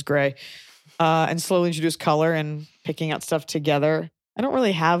everything is gray, and slowly introduce color and picking out stuff together.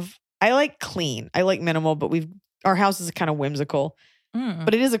 I like clean. I like minimal, but our house is kind of whimsical.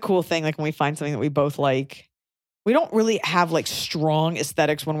 But it is a cool thing. Like when we find something that we both like, we don't really have like strong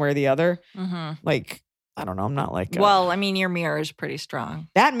aesthetics one way or the other. Like, I don't know. I'm not like, well, I mean, your mirror is pretty strong.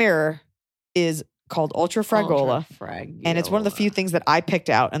 That mirror is called Ultra Fragola. And it's one of the few things that I picked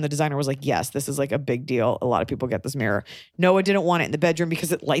out. And the designer was like, yes, this is like a big deal. A lot of people get this mirror. Noah didn't want it in the bedroom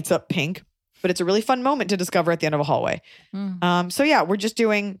because it lights up pink, but it's a really fun moment to discover at the end of a hallway. So yeah, we're just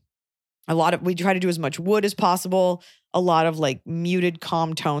doing we try to do as much wood as possible. A lot of like muted,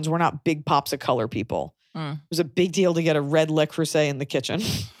 calm tones. We're not big pops of color people. It was a big deal to get a red Le Creuset in the kitchen.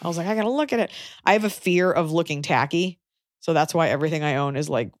 I was like, I got to look at it. I have a fear of looking tacky. So that's why everything I own is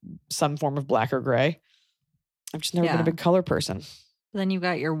like some form of black or gray. I've just never been a big color person. Then you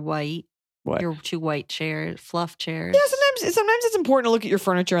got your your 2 white chairs, fluff chairs. Yeah, sometimes it's important to look at your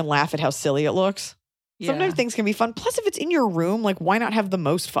furniture and laugh at how silly it looks. Sometimes things can be fun. Plus, if it's in your room, like why not have the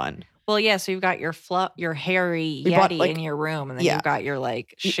most fun? Well, yeah, so you've got your hairy Yeti in your room, and then you've got your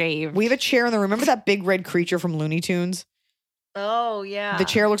like shaved. We have a chair in the room. Remember that big red creature from Looney Tunes? Oh, yeah. The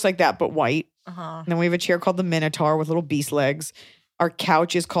chair looks like that, but white. And then we have a chair called the Minotaur with little beast legs. Our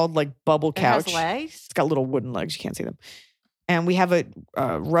couch is called like Bubble Couch. It has legs? It's got little wooden legs. You can't see them. And we have a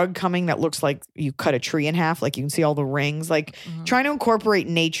rug coming that looks like you cut a tree in half. Like you can see all the rings. Like trying to incorporate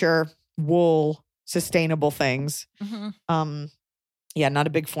nature, wool, sustainable things. Yeah, not a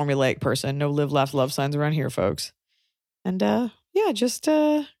big formulaic person. No live, laugh, love signs around here, folks. And just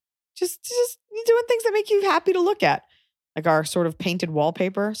doing things that make you happy to look at, like our sort of painted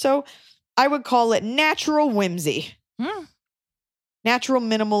wallpaper. So I would call it natural whimsy, natural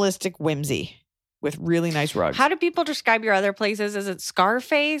minimalistic whimsy with really nice rugs. How do people describe your other places? Is it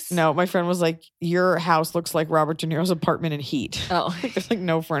Scarface? No, my friend was like, your house looks like Robert De Niro's apartment in Heat. Oh, there's like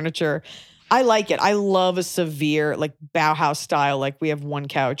no furniture. I like it. I love a severe, like Bauhaus style. Like we have one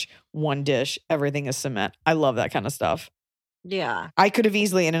couch, one dish, everything is cement. I love that kind of stuff. Yeah. I could have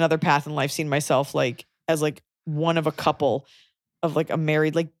easily in another path in life seen myself like as like one of a couple of like a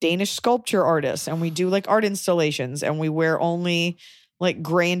married like Danish sculpture artist. And we do like art installations and we wear only like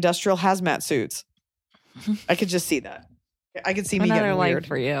gray industrial hazmat suits. I could just see that. I could see me getting weird.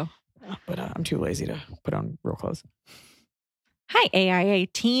 For you. But I'm too lazy to put on real clothes. Hi, AIA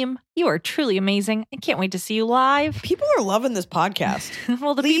team. You are truly amazing. I can't wait to see you live. People are loving this podcast.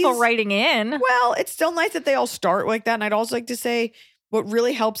 Well, the people writing in. Well, it's still nice that they all start like that. And I'd also like to say what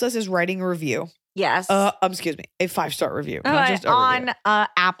really helps us is writing a review. Yes. Excuse me. A 5-star review. Not just a on review.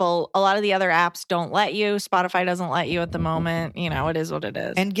 Apple, a lot of the other apps don't let you. Spotify doesn't let you at the moment. You know, it is what it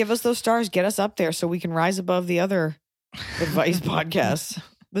is. And give us those stars. Get us up there so we can rise above the other advice podcasts.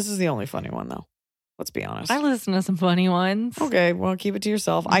 This is the only funny one, though. Let's be honest. I listen to some funny ones. Okay, well, keep it to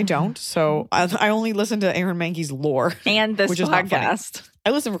yourself. I don't. So I only listen to Aaron Mahnke's lore. And this which is podcast. I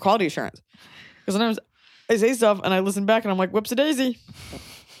listen for quality assurance. Because sometimes I say stuff and I listen back and I'm like, whoops-a-daisy.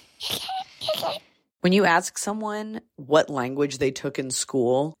 When you ask someone what language they took in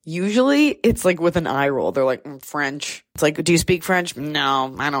school, usually it's like with an eye roll. They're like, French. It's like, do you speak French?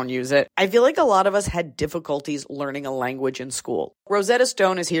 No, I don't use it. I feel like a lot of us had difficulties learning a language in school. Rosetta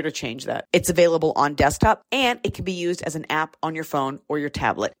Stone is here to change that. It's available on desktop and it can be used as an app on your phone or your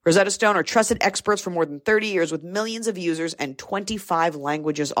tablet. Rosetta Stone are trusted experts for more than 30 years with millions of users and 25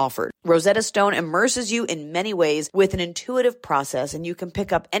 languages offered. Rosetta Stone immerses you in many ways with an intuitive process, and you can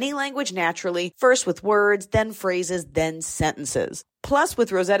pick up any language naturally, first with words, then phrases, then sentences. Plus,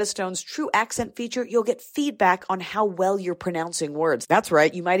 with Rosetta Stone's True Accent feature, you'll get feedback on how well you're pronouncing words. That's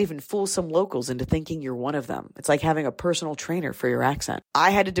right, you might even fool some locals into thinking you're one of them. It's like having a personal trainer for your accent. I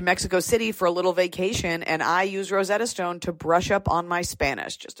headed to Mexico City for a little vacation, and I used Rosetta Stone to brush up on my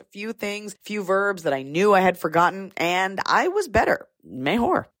Spanish. Just a few things, few verbs that I knew I had forgotten, and I was better.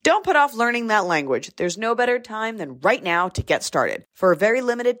 mejor. Don't put off learning that language. There's no better time than right now to get started. For a very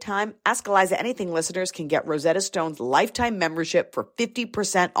limited time, Ask Eliza Anything listeners can get Rosetta Stone's lifetime membership for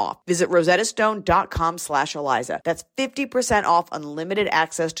 50% off. Visit rosettastone.com/Eliza. That's 50% off unlimited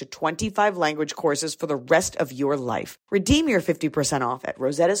access to 25 language courses for the rest of your life. Redeem your 50% off at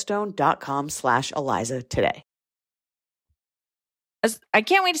rosettastone.com/Eliza today. I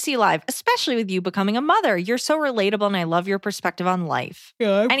can't wait to see you live, especially with you becoming a mother. You're so relatable and I love your perspective on life.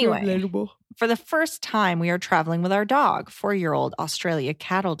 Yeah, Anyway, relatable. For the first time, we are traveling with our dog, 4-year-old Australia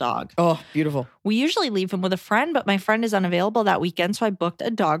cattle dog. Oh, beautiful. We usually leave him with a friend, but my friend is unavailable that weekend, so I booked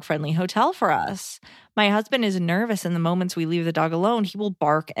a dog-friendly hotel for us. My husband is nervous in the moments we leave the dog alone. He will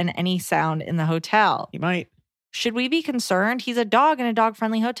bark at any sound in the hotel. You might. Should we be concerned? He's a dog in a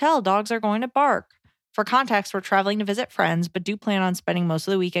dog-friendly hotel. Dogs are going to bark. For context, we're traveling to visit friends, but do plan on spending most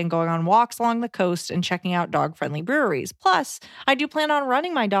of the weekend going on walks along the coast and checking out dog-friendly breweries. Plus, I do plan on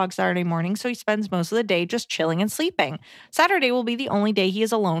running my dog Saturday morning, so he spends most of the day just chilling and sleeping. Saturday will be the only day he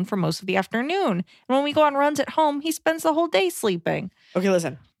is alone for most of the afternoon. And when we go on runs at home, he spends the whole day sleeping. Okay,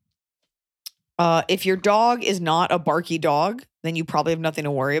 listen. If your dog is not a barky dog, then you probably have nothing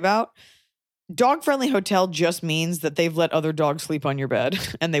to worry about. Dog-friendly hotel just means that they've let other dogs sleep on your bed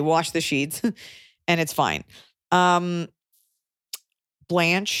and they wash the sheets. And it's fine.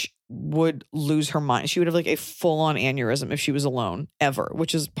 Blanche would lose her mind. She would have like a full-on aneurysm if she was alone ever,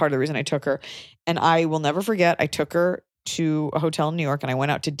 which is part of the reason I took her. And I will never forget, I took her to a hotel in New York and I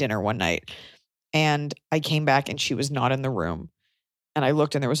went out to dinner one night and I came back and she was not in the room. And I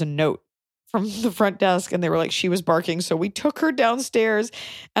looked and there was a note from the front desk and they were like, she was barking. So we took her downstairs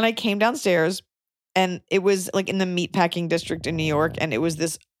and I came downstairs and it was like in the meatpacking district in New York. And it was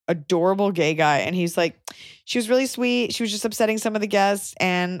this adorable gay guy. And he's like, she was really sweet. She was just upsetting some of the guests.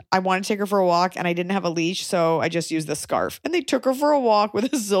 And I wanted to take her for a walk and I didn't have a leash. So I just used the scarf. And they took her for a walk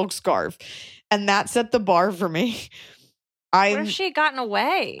with a silk scarf. And that set the bar for me. What if she had gotten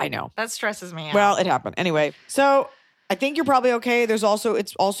away? I know. That stresses me out. Well, it happened. Anyway, so I think you're probably okay. It's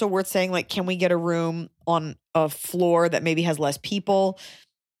also worth saying, like, can we get a room on a floor that maybe has less people?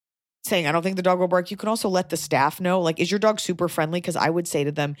 Saying, I don't think the dog will bark. You can also let the staff know, like, is your dog super friendly? Because I would say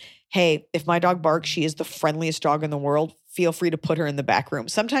to them, hey, if my dog barks, she is the friendliest dog in the world. Feel free to put her in the back room.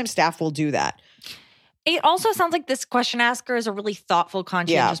 Sometimes staff will do that. It also sounds like this question asker is a really thoughtful,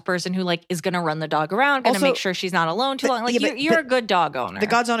 conscientious person who like is going to run the dog around, going to make sure she's not alone too long. Like you're a good dog owner. The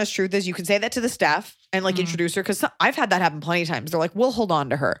God's honest truth is you can say that to the staff and like introduce her. Because I've had that happen plenty of times. They're like, we'll hold on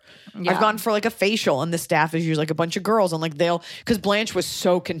to her. Yeah. I've gone for like a facial and the staff is usually like a bunch of girls and like because Blanche was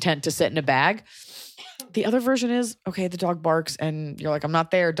so content to sit in a bag. The other version is, okay, the dog barks and you're like, I'm not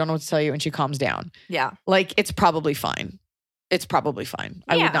there. Don't know what to tell you. And she calms down. Yeah. Like it's probably fine. It's probably fine.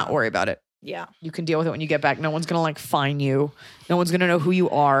 I would not worry about it. Yeah. You can deal with it when you get back. No one's going to like fine you. No one's going to know who you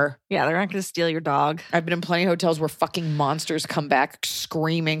are. Yeah, they're not going to steal your dog. I've been in plenty of hotels where fucking monsters come back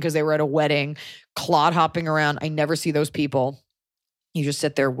screaming because they were at a wedding, clod hopping around. I never see those people. You just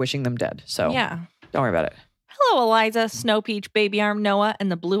sit there wishing them dead. So yeah, don't worry about it. Hello, Eliza, Snow Peach, Baby Arm Noah,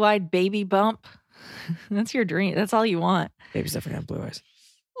 and the blue-eyed baby bump. That's your dream. That's all you want. Baby's definitely have blue eyes.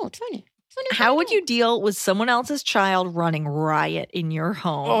 Oh, it's funny. How would you deal with someone else's child running riot in your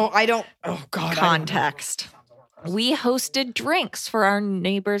home? Oh, God. Context. We hosted drinks for our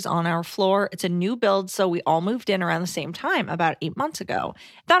neighbors on our floor. It's a new build, so we all moved in around the same time, about 8 months ago.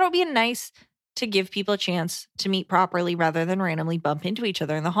 Thought it would be nice to give people a chance to meet properly rather than randomly bump into each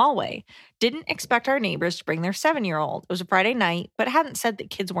other in the hallway. Didn't expect our neighbors to bring their 7-year-old. It was a Friday night, but hadn't said that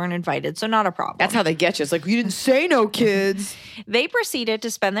kids weren't invited, so not a problem. That's how they get you. It's like, you didn't say no, kids. They proceeded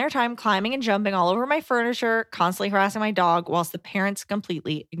to spend their time climbing and jumping all over my furniture, constantly harassing my dog, whilst the parents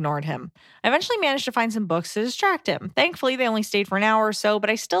completely ignored him. I eventually managed to find some books to distract him. Thankfully, they only stayed for an hour or so, but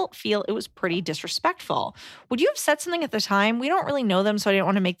I still feel it was pretty disrespectful. Would you have said something at the time? We don't really know them, so I didn't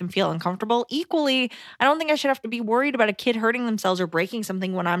want to make them feel uncomfortable. Equally, I don't think I should have to be worried about a kid hurting themselves or breaking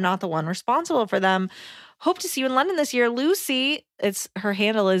something when I'm not the one responsible for them. Hope to see you in London this year. Lucy, her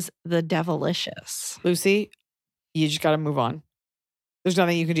handle is the Devilicious. Lucy, you just got to move on. There's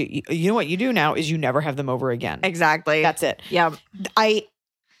nothing you can do. You know what you do now is you never have them over again. Exactly. That's it. Yeah. I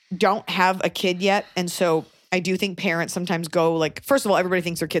don't have a kid yet. And so I do think parents sometimes go like, first of all, everybody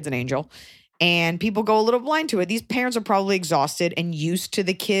thinks their kid's an angel. And people go a little blind to it. These parents are probably exhausted and used to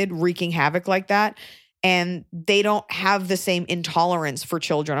the kid wreaking havoc like that. And they don't have the same intolerance for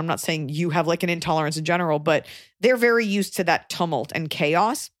children. I'm not saying you have like an intolerance in general, but they're very used to that tumult and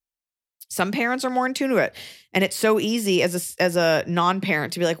chaos. Some parents are more in tune to it. And it's so easy as a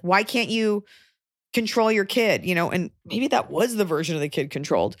non-parent to be like, why can't you control your kid? You know, and maybe that was the version of the kid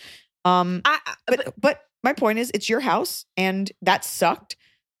controlled. But my point is, it's your house and that sucked.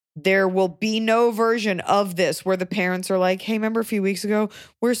 There will be no version of this where the parents are like, hey, remember a few weeks ago?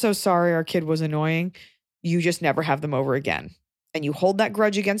 We're so sorry our kid was annoying. You just never have them over again. And you hold that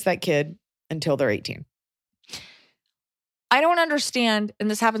grudge against that kid until they're 18. I don't understand, and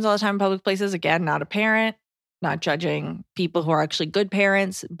this happens all the time in public places. Again, not a parent, not judging people who are actually good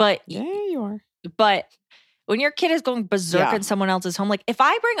parents, but Yeah, you are. But when your kid is going berserk Yeah. in someone else's home, like if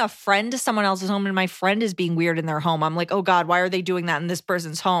I bring a friend to someone else's home and my friend is being weird in their home, I'm like, oh God, why are they doing that in this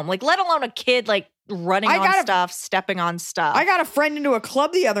person's home? Like, let alone a kid like running on stuff, stepping on stuff. I got a friend into a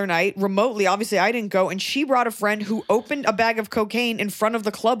club the other night remotely. Obviously, I didn't go. And she brought a friend who opened a bag of cocaine in front of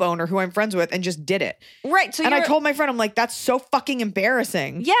the club owner who I'm friends with and just did it. Right. So and I told my friend, I'm like, that's so fucking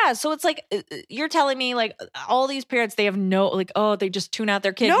embarrassing. Yeah. So it's like, you're telling me like all these parents, they have no, like, oh, they just tune out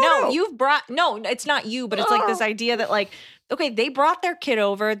their kid. No, you've brought, no, it's not you, but it's like this idea that like, okay, they brought their kid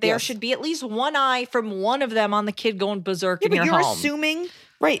over. There should be at least one eye from one of them on the kid going berserk in your home. You're assuming,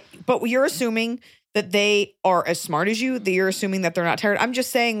 right, but you're assuming that they are as smart as you, that you're assuming that they're not tired. I'm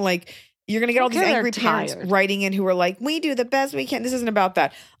just saying, like, you're going to get all these angry parents writing in who are like, we do the best we can. This isn't about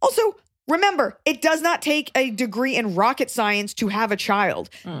that. Also, remember, it does not take a degree in rocket science to have a child.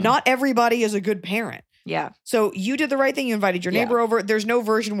 Not everybody is a good parent. Yeah. So you did the right thing. You invited your neighbor over. There's no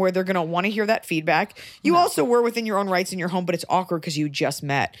version where they're going to want to hear that feedback. You also were within your own rights in your home, but it's awkward because you just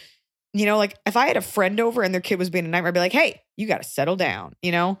met. You know, like if I had a friend over and their kid was being a nightmare, I'd be like, hey, you got to settle down.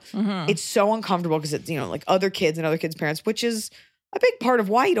 You know, it's so uncomfortable because it's, you know, like other kids and other kids' parents, which is a big part of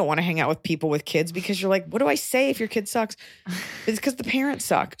why you don't want to hang out with people with kids, because you're like, what do I say if your kid sucks? It's because the parents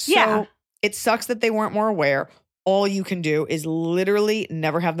suck. So it sucks that they weren't more aware. All you can do is literally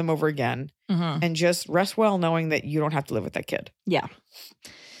never have them over again and just rest well knowing that you don't have to live with that kid. Yeah.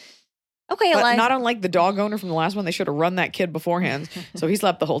 Okay, but Eliza. not unlike the dog owner from the last one, they should have run that kid beforehand. So he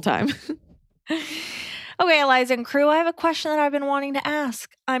slept the whole time. Okay, Eliza and crew, I have a question that I've been wanting to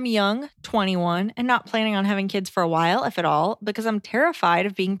ask. I'm young, 21, and not planning on having kids for a while, if at all, because I'm terrified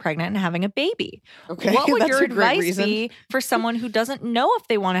of being pregnant and having a baby. Okay, what would that's your a great advice reason. be for someone who doesn't know if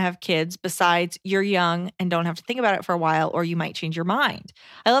they want to have kids besides you're young and don't have to think about it for a while, or you might change your mind?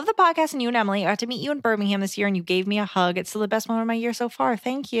 I love the podcast and you and Emily. I got to meet you in Birmingham this year and you gave me a hug. It's still the best moment of my year so far.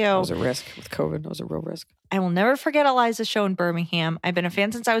 Thank you. That was a risk with COVID. That was a real risk. I will never forget Eliza's show in Birmingham. I've been a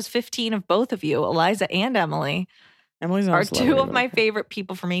fan since I was 15 of both of you, Eliza and Emily. Emily's not Are a celebrity, two of but my okay. favorite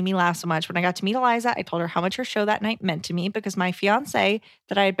people for making me laugh so much. When I got to meet Eliza, I told her how much her show that night meant to me because my fiance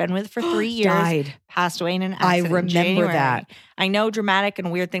that I had been with for 3 years died. passed away in an I accident in remember January. that. I know, dramatic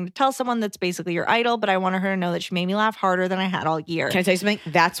and weird thing to tell someone that's basically your idol, but I wanted her to know that she made me laugh harder than I had all year. Can I tell you something?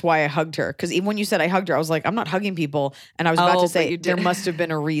 That's why I hugged her. Because even when you said I hugged her, I was like, I'm not hugging people. And I was about Oh, to but say, you there did. must have been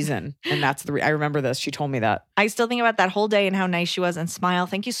a reason. And that's the I remember this. She told me that. I still think about that whole day and how nice she was and smile.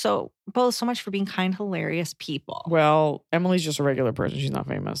 Thank you both so much for being kind, hilarious people. Well, Emily's just a regular person. She's not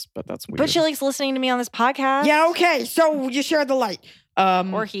famous, but that's weird. But she likes listening to me on this podcast. Yeah, okay. So you share the light.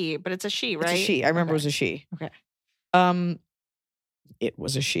 Or he, but it's a she, right? It's a she. I remember it was a she. Okay. It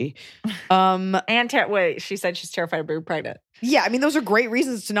was a she. And wait, she said she's terrified of being pregnant. Yeah, I mean, those are great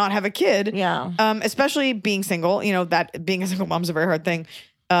reasons to not have a kid. Yeah. Especially being single. You know, that being a single mom is a very hard thing.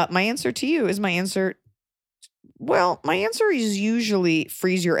 My answer to you is my answer is usually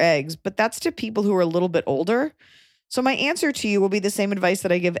freeze your eggs, but that's to people who are a little bit older. So my answer to you will be the same advice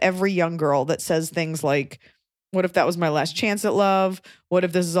that I give every young girl that says things like, what if that was my last chance at love? What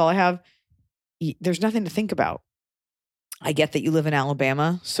if this is all I have? There's nothing to think about. I get that you live in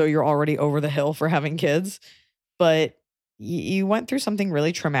Alabama, so you're already over the hill for having kids, but you went through something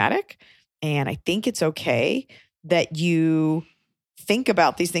really traumatic. And I think it's okay that you think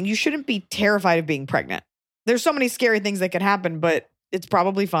about these things. You shouldn't be terrified of being pregnant. There's so many scary things that could happen, but it's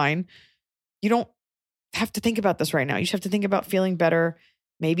probably fine. You don't have to think about this right now. You just have to think about feeling better,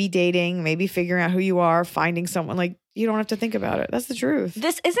 maybe dating, maybe figuring out who you are, finding someone. Like, you don't have to think about it. That's the truth.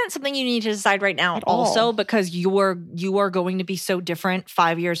 This isn't something you need to decide right now At all. also because you are going to be so different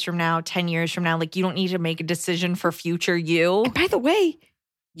 5 years from now, 10 years from now. Like, you don't need to make a decision for future you. And by the way,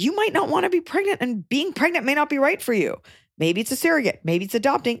 you might not want to be pregnant, and being pregnant may not be right for you. Maybe it's a surrogate, maybe it's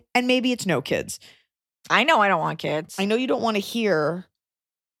adopting, and maybe it's no kids. I know I don't want kids. I know you don't want to hear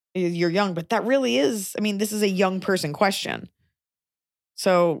you're young, but that really is, I mean, this is a young person question.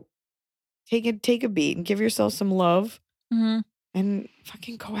 So take a beat and give yourself some love and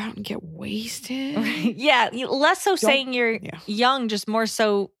fucking go out and get wasted. Yeah, less so saying you're yeah. young, just more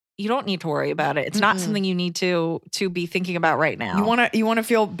so you don't need to worry about it. It's not something you need to be thinking about right now. You want to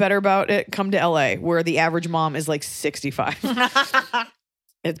feel better about it? Come to LA, where the average mom is like 65.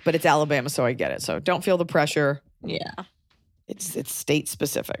 But it's Alabama, so I get it. So don't feel the pressure. Yeah. It's state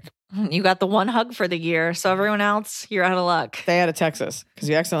specific. You got the one hug for the year. So everyone else, you're out of luck. Stay out of Texas because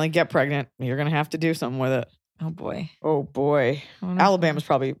you accidentally get pregnant. You're going to have to do something with it. Oh, boy. Oh, boy. Alabama's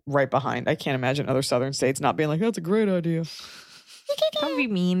probably right behind. I can't imagine other southern states not being like, that's a great idea. Don't be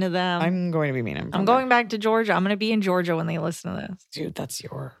mean to them. I'm going to be mean. I'm going back to Georgia. I'm going to be in Georgia when they listen to this. Dude, that's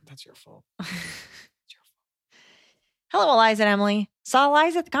your fault. Hello, Eliza and Emily. Saw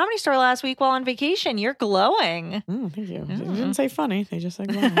Eliza at the Comedy Store last week while on vacation. You're glowing. Thank you. They didn't say funny. They just said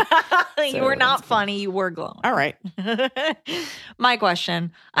glowing. You were not funny. You were glowing. All right. My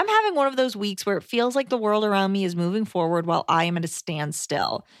question. I'm having one of those weeks where it feels like the world around me is moving forward while I am at a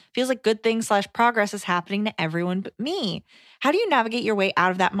standstill. Feels like good things / progress is happening to everyone but me. How do you navigate your way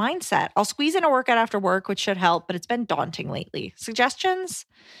out of that mindset? I'll squeeze in a workout after work, which should help, but it's been daunting lately. Suggestions?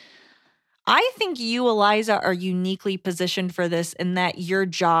 I think you, Eliza, are uniquely positioned for this in that your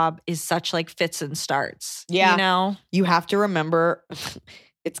job is such like fits and starts. Yeah. You know? You have to remember,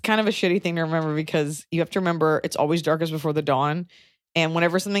 it's kind of a shitty thing to remember because you have to remember it's always darkest before the dawn. And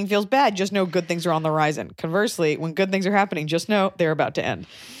whenever something feels bad, just know good things are on the horizon. Conversely, when good things are happening, just know they're about to end.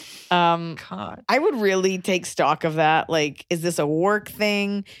 God. I would really take stock of that. Like, is this a work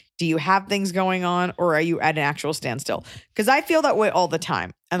thing? Do you have things going on or are you at an actual standstill? Because I feel that way all the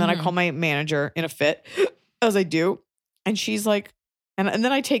time. And then I call my manager in a fit, as I do. And she's like, and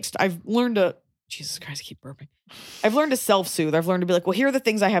then I've learned to, Jesus Christ, I keep burping. I've learned to self-soothe. I've learned to be like, well, here are the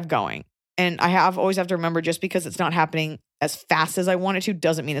things I have going. And always have to remember just because it's not happening as fast as I want it to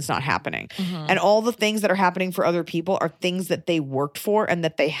doesn't mean it's not happening. Mm-hmm. And all the things that are happening for other people are things that they worked for and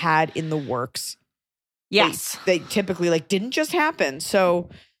that they had in the works. Yes. They typically didn't just happen. So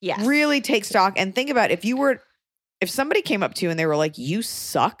yes. Really take stock and think about if somebody came up to you and they were like, you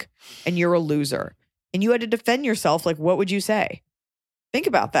suck and you're a loser and you had to defend yourself, like, what would you say? Think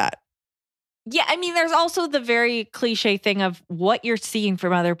about that. Yeah, I mean, there's also the very cliche thing of what you're seeing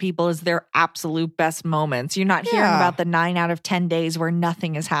from other people is their absolute best moments. You're not hearing about the 9 out of 10 days where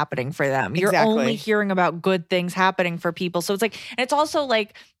nothing is happening for them. You're only hearing about good things happening for people. So it's like, and it's also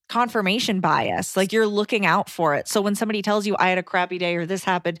like confirmation bias. Like you're looking out for it. So when somebody tells you I had a crappy day or this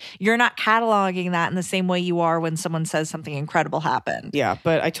happened, you're not cataloging that in the same way you are when someone says something incredible happened. Yeah,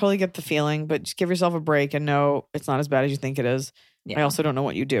 but I totally get the feeling, but just give yourself a break and know it's not as bad as you think it is. Yeah. I also don't know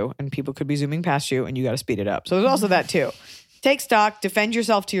what you do, and people could be zooming past you, and you got to speed it up. So there's also that too. Take stock, defend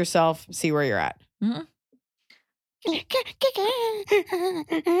yourself to yourself, see where you're at. Mm-hmm.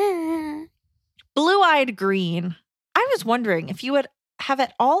 Blue-eyed green. I was wondering if you would have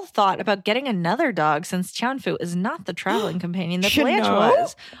at all thought about getting another dog since Tianfu is not the traveling companion that Blanche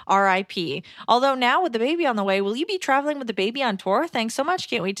was. R.I.P. Although now with the baby on the way, will you be traveling with the baby on tour? Thanks so much.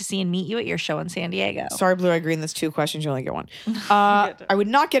 Can't wait to see and meet you at your show in San Diego. Sorry, Blue Eye Green. That's 2 questions. You only get one. I would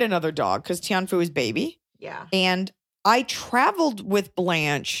not get another dog because Tianfu is baby. Yeah. And I traveled with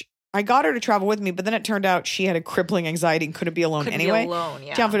Blanche. I got her to travel with me, but then it turned out she had a crippling anxiety and couldn't be alone anyway.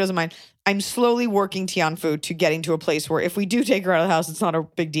 Tianfu doesn't mind. I'm slowly working Tianfu to getting to a place where if we do take her out of the house, it's not a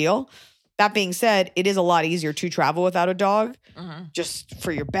big deal. That being said, it is a lot easier to travel without a dog, just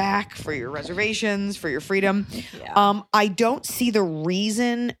for your back, for your reservations, for your freedom. Yeah. I don't see the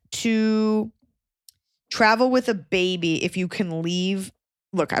reason to travel with a baby if you can leave.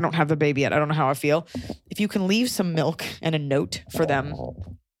 Look, I don't have the baby yet. I don't know how I feel. If you can leave some milk and a note for them.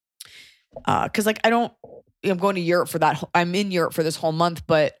 Because I'm going to Europe for that. I'm in Europe for this whole month,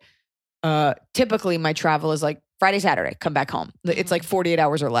 but typically my travel is like Friday, Saturday, come back home. It's like 48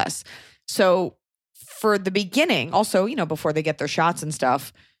 hours or less. So for the beginning, also, before they get their shots and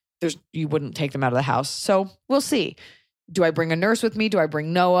stuff, you wouldn't take them out of the house. So we'll see. Do I bring a nurse with me? Do I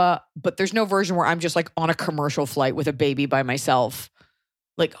bring Noah? But there's no version where I'm just like on a commercial flight with a baby by myself,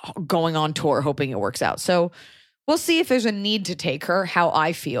 like going on tour, hoping it works out. So we'll see if there's a need to take her, how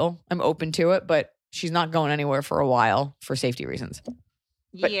I feel. I'm open to it, but she's not going anywhere for a while for safety reasons.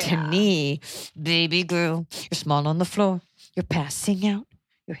 But to me, baby girl, you're small on the floor. You're passing out.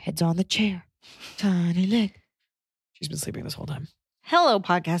 Your head's on the chair. Tiny leg. She's been sleeping this whole time. Hello,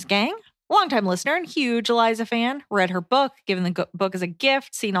 podcast gang. Longtime listener and huge Eliza fan. Read her book, given the book as a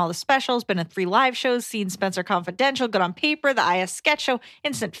gift, seen all the specials, been at 3 live shows, seen Spencer Confidential, Good on Paper, the IS Sketch Show,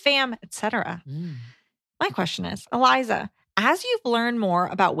 Instant Fam, etc. My question is, Eliza, as you've learned more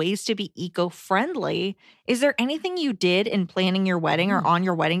about ways to be eco-friendly, is there anything you did in planning your wedding or on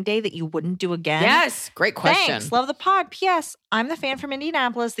your wedding day that you wouldn't do again? Yes. Great question. Thanks. Love the pod. P.S. I'm the fan from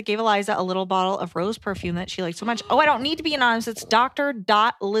Indianapolis that gave Eliza a little bottle of rose perfume that she liked so much. Oh, I don't need to be anonymous. It's Dr.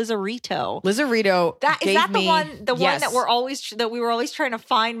 Lizarito. Lizarito. Is that the one that we were always trying to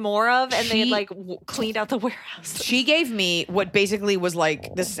find more of, and they had cleaned out the warehouse? She gave me what basically was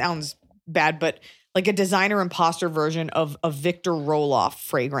like, this sounds bad, but like a designer imposter version of a Victor Roloff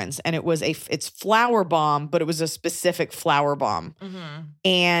fragrance. And it's Flower Bomb, but it was a specific flower bomb.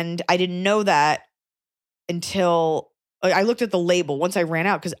 And I didn't know that until I looked at the label once I ran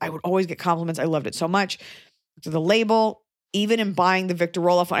out, because I would always get compliments. I loved it so much. Looked at the label, even in buying the Victor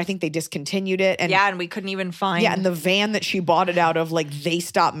Roloff one, I think they discontinued it. And and we couldn't even find. Yeah, and the van that she bought it out of, like, they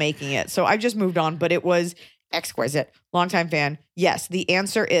stopped making it. So I just moved on, but it was exquisite. Longtime fan. Yes, the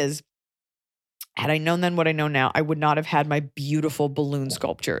answer is, had I known then what I know now, I would not have had my beautiful balloon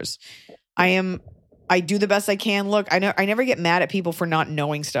sculptures. I do the best I can. Look, I never get mad at people for not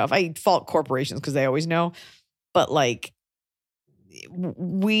knowing stuff. I fault corporations because they always know. But like,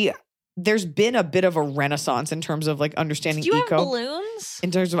 there's been a bit of a renaissance in terms of like understanding Do you eco. have balloons?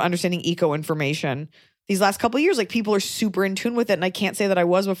 In terms of understanding eco information. These last couple of years, like, people are super in tune with it. And I can't say that I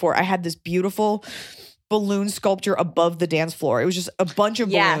was before. I had this beautiful balloon sculpture above the dance floor. It was just a bunch of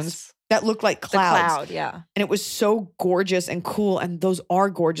balloons that looked like clouds. The cloud, yeah. And it was so gorgeous and cool. And those are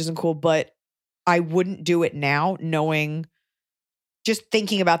gorgeous and cool, but I wouldn't do it now, knowing, just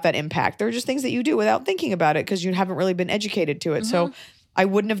thinking about that impact. There are just things that you do without thinking about it because you haven't really been educated to it. So I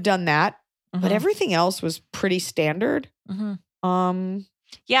wouldn't have done that. But everything else was pretty standard. Yeah,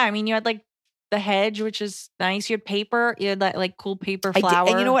 I mean, you had like the hedge, which is nice. You had paper. You had that like cool paper flower.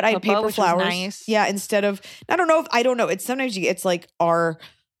 And you know what? I had papa, paper which was flowers. nice. Yeah, instead of, I don't know. It's sometimes it's like our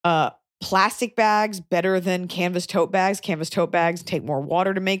plastic bags better than canvas tote bags. Canvas tote bags take more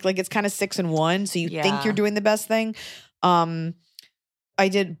water to make. Like, it's kind of 6 in 1. So you think you're doing the best thing. I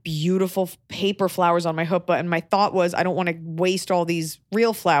did beautiful paper flowers on my huppah. And my thought was, I don't want to waste all these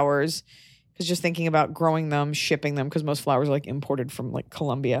real flowers, because just thinking about growing them, shipping them, because most flowers are like imported from like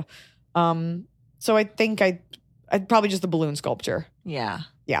Colombia. So I think I'd probably just the balloon sculpture. Yeah.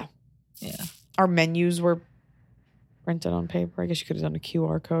 Our menus were printed on paper. I guess you could have done a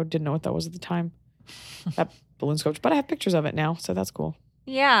QR code. Didn't know what that was at the time. That balloon sculpture. But I have pictures of it now, so that's cool.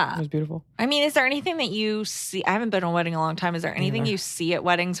 Yeah. It was beautiful. I mean, is there anything that you see? I haven't been to a wedding in a long time. Is there anything you see at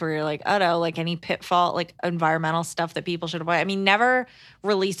weddings where you're like, oh no, like any pitfall, like environmental stuff that people should avoid? I mean, never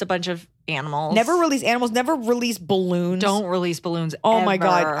release a bunch of animals. Never release animals. Never release balloons. Don't release balloons. Oh my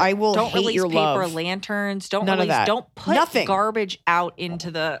God. I will Don't hate release your paper love. lanterns. Don't None of release. that. Don't put Nothing. garbage out into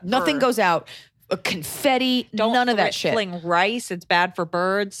the Nothing earth. goes out. Confetti. Don't none of that shit. Fling rice. It's bad for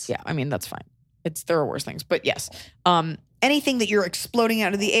birds. Yeah, I mean, that's fine. There are worse things. But yes. Anything that you're exploding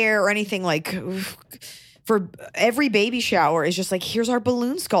out of the air or anything like, for every baby shower is just like, here's our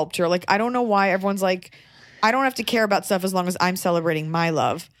balloon sculpture. Like, I don't know why everyone's like, I don't have to care about stuff as long as I'm celebrating my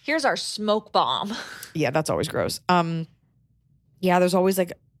love. Here's our smoke bomb. Yeah, that's always gross. Yeah, there's always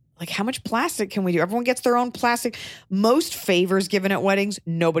like how much plastic can we do? Everyone gets their own plastic. Most favors given at weddings,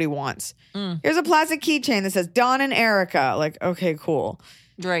 nobody wants. Here's a plastic keychain that says Dawn and Erica. Like, okay, cool.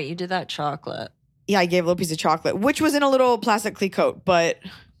 Right, you did that chocolate. Yeah, I gave a little piece of chocolate, which was in a little plastic clee coat, but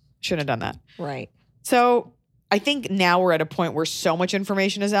shouldn't have done that. Right. So I think now we're at a point where so much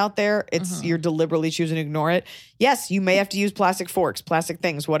information is out there. It's you're deliberately choosing to ignore it. Yes, you may have to use plastic forks, plastic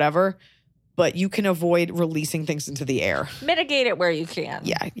things, whatever, but you can avoid releasing things into the air. Mitigate it where you can.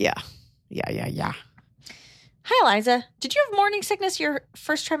 Yeah. Hi, Eliza. Did you have morning sickness your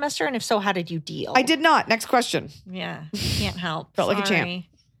first trimester? And if so, how did you deal? I did not. Next question. Yeah. Can't help. Felt like a champ. Sorry.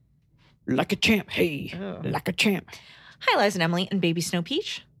 Like a champ. Hey, like a champ. Hi, Liza and Emily and baby Snow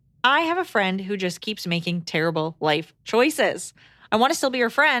Peach. I have a friend who just keeps making terrible life choices. I want to still be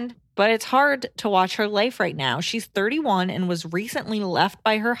her friend, but it's hard to watch her life right now. She's 31 and was recently left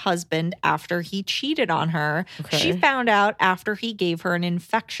by her husband after he cheated on her. Okay. She found out after he gave her an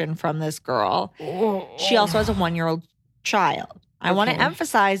infection from this girl. She also has a 1-year-old child. I want to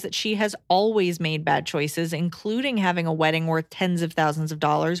emphasize that she has always made bad choices, including having a wedding worth tens of thousands of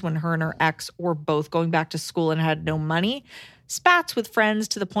dollars when her and her ex were both going back to school and had no money. Spats with friends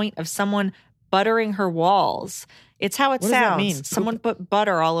to the point of someone buttering her walls. It's how it What does that sounds. mean? Someone put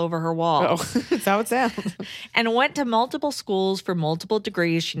butter all over her walls. Oh, that's how it sounds. And went to multiple schools for multiple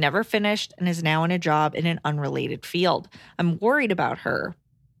degrees she never finished and is now in a job in an unrelated field. I'm worried about her.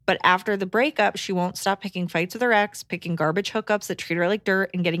 But after the breakup, she won't stop picking fights with her ex, picking garbage hookups that treat her like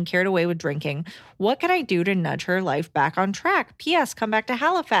dirt, and getting carried away with drinking. What can I do to nudge her life back on track? P.S. Come back to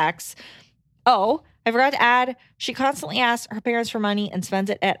Halifax. Oh, I forgot to add, she constantly asks her parents for money and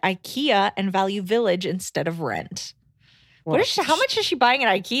spends it at IKEA and Value Village instead of rent. How much is she buying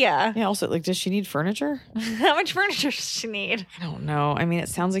at IKEA? Yeah, also, like, does she need furniture? How much furniture does she need? I don't know. I mean, it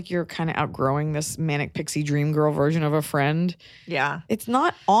sounds like you're kind of outgrowing this manic pixie dream girl version of a friend. Yeah. It's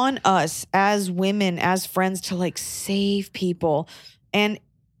not on us as women, as friends, to like save people. And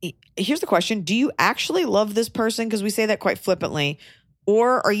here's the question. Do you actually love this person? Because we say that quite flippantly.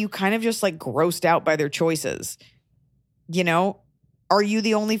 Or are you kind of just like grossed out by their choices? You know, are you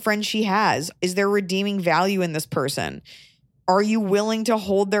the only friend she has? Is there redeeming value in this person? Are you willing to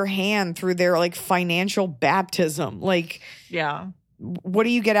hold their hand through their like financial baptism? Like, Yeah. what do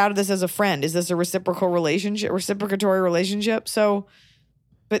you get out of this as a friend? Is this a reciprocatory relationship? So,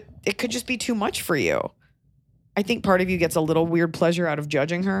 but it could just be too much for you. I think part of you gets a little weird pleasure out of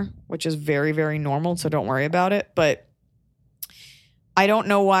judging her, which is very, very normal. So don't worry about it. But I don't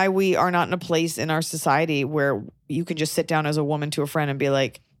know why we are not in a place in our society where you can just sit down as a woman to a friend and be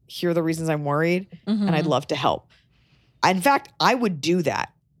like, here are the reasons I'm worried and I'd love to help. In fact, I would do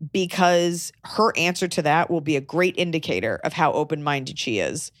that because her answer to that will be a great indicator of how open-minded she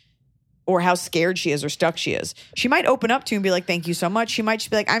is or how scared she is or stuck she is. She might open up to you and be like, thank you so much. She might just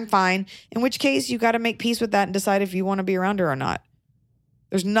be like, I'm fine. In which case, you got to make peace with that and decide if you want to be around her or not.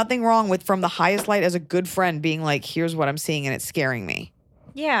 There's nothing wrong with, from the highest light as a good friend, being like, here's what I'm seeing and it's scaring me.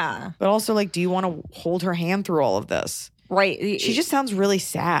 Yeah. But also, like, do you want to hold her hand through all of this? Right. She just sounds really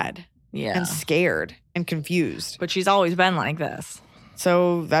sad and scared and confused. But she's always been like this.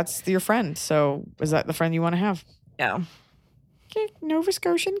 So that's your friend. So is that the friend you want to have? Yeah. Nova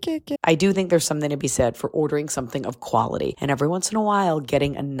Scotian kick. I do think there's something to be said for ordering something of quality and every once in a while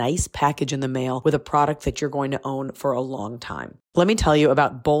getting a nice package in the mail with a product that you're going to own for a long time. Let me tell you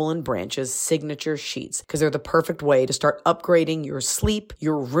about Boll & Branch's signature sheets, because they're the perfect way to start upgrading your sleep,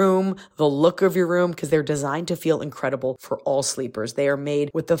 your room, the look of your room, because they're designed to feel incredible for all sleepers. They are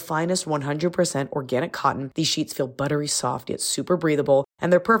made with the finest 100% organic cotton. These sheets feel buttery soft yet super breathable,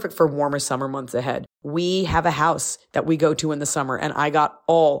 and they're perfect for warmer summer months ahead. We have a house that we go to in the summer, and I got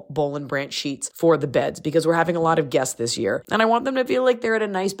all Boll & Branch sheets for the beds because we're having a lot of guests this year, and I want them to feel like they're at a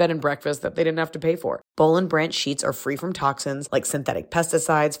nice bed and breakfast that they didn't have to pay for. Boll & Branch sheets are free from toxins like synthetic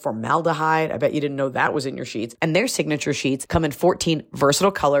pesticides, formaldehyde. I bet you didn't know that was in your sheets. And their signature sheets come in 14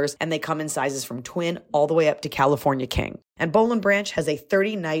 versatile colors, and they come in sizes from twin all the way up to California king. And Boll & Branch has a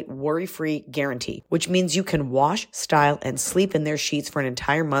 30-night worry-free guarantee, which means you can wash, style, and sleep in their sheets for an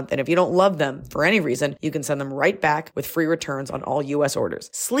entire month. And if you don't love them for any reason, you can send them right back with free returns on all U.S. orders.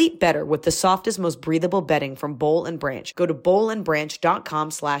 Sleep better with the softest, most breathable bedding from Boll & Branch. Go to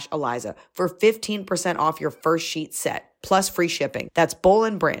bollandbranch.com/Eliza for 15% off your first sheet set, plus free shipping. That's Boll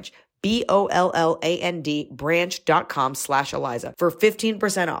 & Branch. BOLLAND branch.com/Eliza for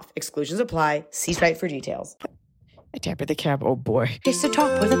 15% off. Exclusions apply. See site for details. I tap at the cab. Oh boy. It's the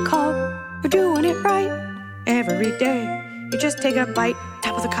top of the cob. We're doing it right every day. You just take a bite,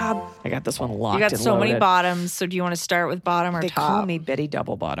 top of the cob. I got this one locked. You got and so many loaded. bottoms. So do you want to start with bottom or They top? call me Betty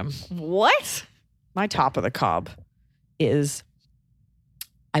Double Bottom. What? My top of the cob is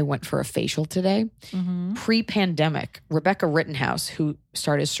I went for a facial today. Pre-pandemic, Rebecca Rittenhouse, who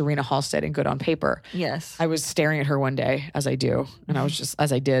started Serena Halstead in Good on Paper. Yes. I was staring at her one day, as I do, and I was just,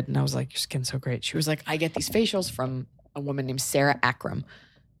 as I did, and I was like, your skin's so great. She was like, I get these facials from a woman named Sarah Akram.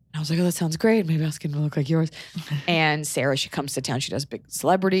 And I was like, oh, that sounds great. Maybe our skin will look like yours. And Sarah, she comes to town. She does big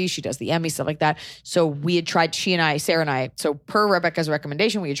celebrity. She does the Emmy, stuff like that. So we had tried, Sarah and I, so per Rebecca's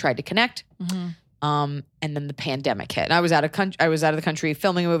recommendation, we had tried to connect. And then the pandemic hit. And I was out of the country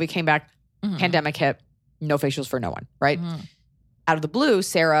filming a movie, came back, pandemic hit, no facials for no one, right? Out of the blue,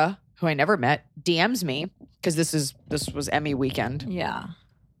 Sarah, who I never met, DMs me because this was Emmy weekend. Yeah.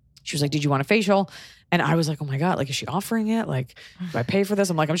 She was like, did you want a facial? And I was like, oh my God, like, is she offering it? Like, do I pay for this?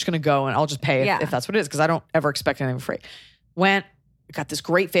 I'm like, I'm just going to go and I'll just pay if that's what it is. Cause I don't ever expect anything for free. Went, got this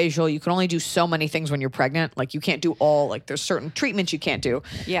great facial. You can only do so many things when you're pregnant. Like you can't do all, like there's certain treatments you can't do.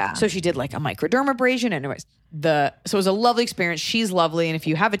 Yeah. So she did like a microdermabrasion. Anyways, so it was a lovely experience. She's lovely. And if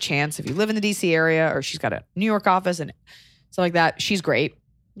you have a chance, if you live in the DC area or she's got a New York office and stuff like that, she's great.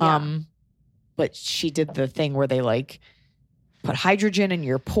 Yeah. But she did the thing where they like put hydrogen in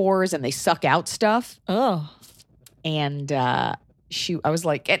your pores and they suck out stuff. Oh. And I was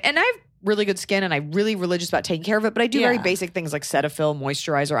like, and I have really good skin and I'm really religious about taking care of it, but I do very basic things like Cetaphil,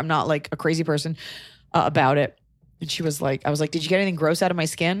 moisturizer. I'm not like a crazy person about it. And she was like, I was like, did you get anything gross out of my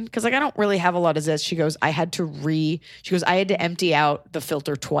skin? Because like I don't really have a lot of zits. She goes, I had to empty out the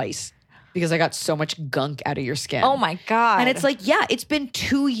filter twice because I got so much gunk out of your skin. Oh my God. And it's like, yeah, it's been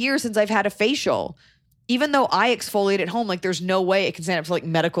 2 years since I've had a facial. Even though I exfoliate at home, like there's no way it can stand up to like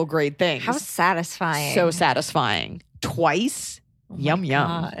medical grade things. How satisfying. So satisfying. Twice. Yum, yum.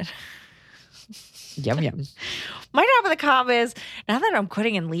 God. Yum, yum. My top of the cob is, now that I'm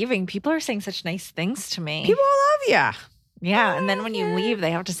quitting and leaving, people are saying such nice things to me. People love you. Yeah. And then when you leave,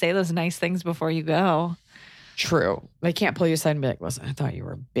 they have to say those nice things before you go. True. They can't pull you aside and be like, listen, I thought you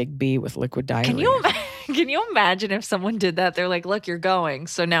were a big B with liquid diarrhea. Can you imagine if someone did that? They're like, look, you're going.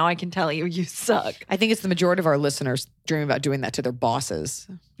 So now I can tell you you suck. I think it's the majority of our listeners dream about doing that to their bosses.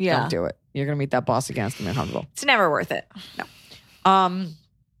 Yeah. Don't do it. You're going to meet that boss again. It's going to be uncomfortable. It's never worth it. No.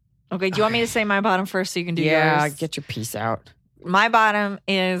 Okay, do you want me to say my bottom first so you can do Yeah, yours? get your piece out. My bottom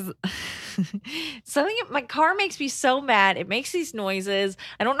is my car makes me so mad. It makes these noises.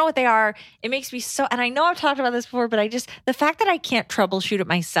 I don't know what they are. It makes me so, and I know I've talked about this before, but the fact that I can't troubleshoot it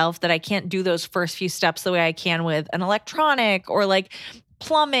myself, that I can't do those first few steps the way I can with an electronic or like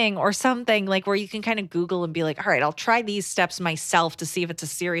plumbing or something, like where you can kind of Google and be like, all right, I'll try these steps myself to see if it's a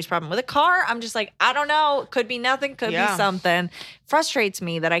serious problem. With a car, I'm just like, I don't know. Could be nothing, could be something. Frustrates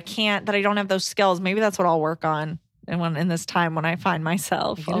me that I don't have those skills. Maybe that's what I'll work on. And in this time when I find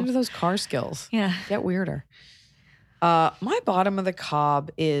myself. Get into those car skills. Yeah. Get weirder. My bottom of the cob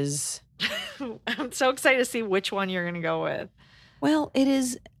is... I'm so excited to see which one you're going to go with. Well, it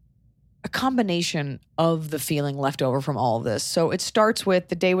is a combination of the feeling left over from all of this. So it starts with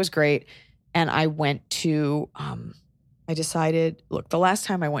the day was great. And I went to... I decided, look, the last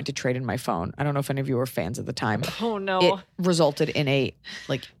time I went to trade in my phone, I don't know if any of you were fans at the time. Oh, no. It resulted in a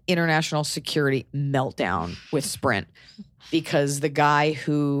international security meltdown with Sprint because the guy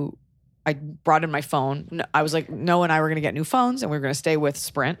who I brought in my phone, I was like, Noah and I were going to get new phones and we were going to stay with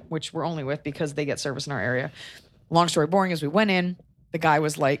Sprint, which we're only with because they get service in our area. Long story boring, as we went in, the guy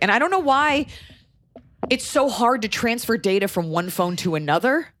was like, and I don't know why it's so hard to transfer data from one phone to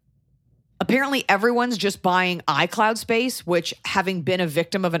another. Apparently, everyone's just buying iCloud space, which, having been a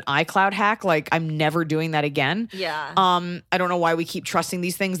victim of an iCloud hack, like, I'm never doing that again. Yeah. I don't know why we keep trusting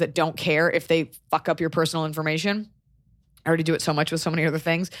these things that don't care if they fuck up your personal information. I already do it so much with so many other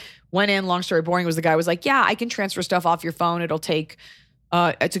things. Went in, long story boring, the guy was like, yeah, I can transfer stuff off your phone. It'll take,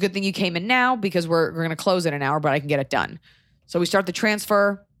 it's a good thing you came in now because we're going to close in an hour, but I can get it done. So we start the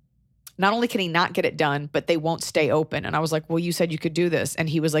transfer. Not only can he not get it done, but they won't stay open. And I was like, well, you said you could do this. And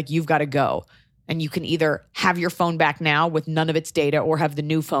he was like, you've got to go. And you can either have your phone back now with none of its data or have the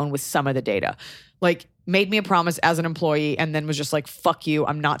new phone with some of the data. Like, made me a promise as an employee and then was just like, fuck you.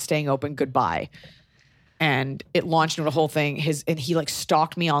 I'm not staying open. Goodbye. And it launched into a whole thing. And he like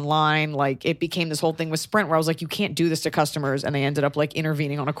stalked me online. Like, it became this whole thing with Sprint where I was like, you can't do this to customers. And they ended up like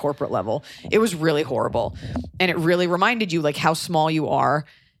intervening on a corporate level. It was really horrible. And it really reminded you like how small you are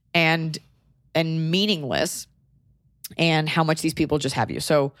and meaningless and how much these people just have you.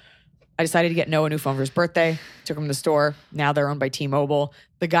 So I decided to get Noah a new phone for his birthday. Took him to the store. Now they're owned by T-Mobile.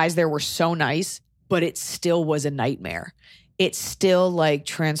 The guys there were so nice, but it still was a nightmare. It's still like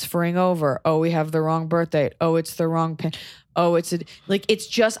transferring over. Oh, we have the wrong birth date. Oh, it's the wrong pin. Oh, it's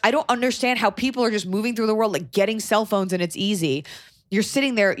just, I don't understand how people are just moving through the world, like getting cell phones and it's easy. You're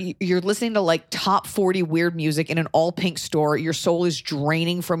sitting there, you're listening to like top 40 weird music in an all pink store. Your soul is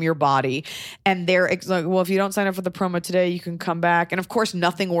draining from your body. And they're like, well, if you don't sign up for the promo today, you can come back. And of course,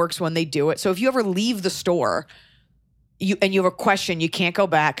 nothing works when they do it. So if you ever leave the store and you have a question, you can't go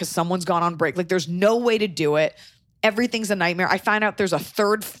back because someone's gone on break. Like, there's no way to do it. Everything's a nightmare. I find out there's a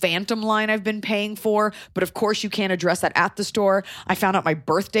third phantom line I've been paying for, but of course you can't address that at the store. I found out my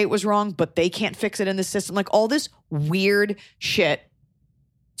birth date was wrong, but they can't fix it in the system. Like, all this weird shit.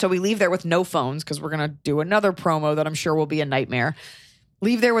 So we leave there with no phones because we're going to do another promo that I'm sure will be a nightmare.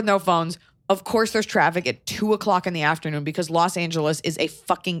 Leave there with no phones. Of course, there's traffic at 2:00 in the afternoon because Los Angeles is a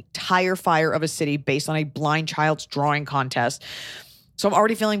fucking tire fire of a city based on a blind child's drawing contest. So I'm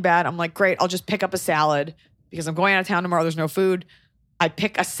already feeling bad. I'm like, great, I'll just pick up a salad because I'm going out of town tomorrow. There's no food.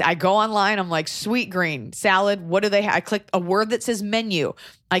 I go online. I'm like, sweet green salad. What do they have? I click a word that says menu.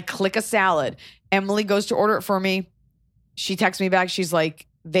 I click a salad. Emily goes to order it for me. She texts me back. She's like,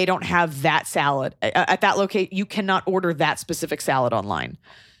 they don't have that salad at that location. You cannot order that specific salad online.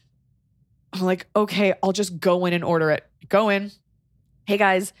 I'm like, okay, I'll just go in and order it. Go in. Hey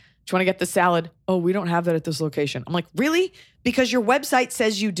guys, do you want to get the salad? Oh, we don't have that at this location. I'm like, really? Because your website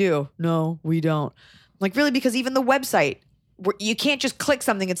says you do. No, we don't. I'm like, really? Because even the website, you can't just click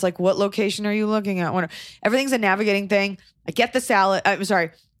something. It's like, what location are you looking at? Everything's a navigating thing. I get the salad. I'm sorry.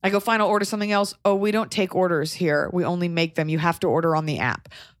 I go final order something else. Oh, we don't take orders here. We only make them. You have to order on the app.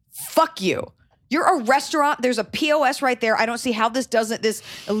 Fuck you. You're a restaurant. There's a POS right there. I don't see how this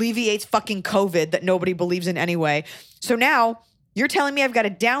alleviates fucking COVID that nobody believes in anyway. So now you're telling me I've got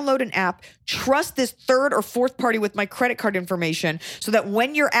to download an app, trust this third or fourth party with my credit card information so that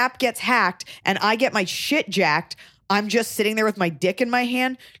when your app gets hacked and I get my shit jacked, I'm just sitting there with my dick in my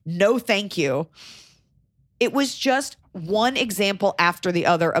hand? No, thank you. It was just one example after the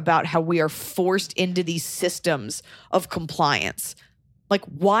other about how we are forced into these systems of compliance. Like,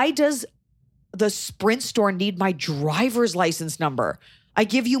 why does the Sprint store need my driver's license number? I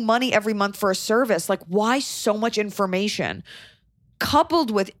give you money every month for a service. Like, why so much information?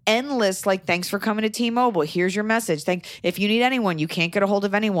 Coupled with endless, like, thanks for coming to T-Mobile. Here's your message. If you need anyone, you can't get a hold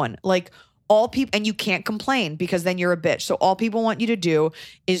of anyone. Like, all people, and you can't complain because then you're a bitch. So all people want you to do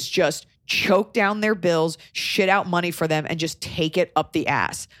is just choke down their bills, shit out money for them, and just take it up the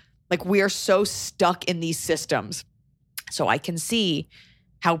ass. Like, we are so stuck in these systems. So I can see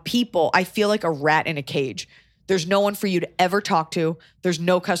how I feel like a rat in a cage. There's no one for you to ever talk to. There's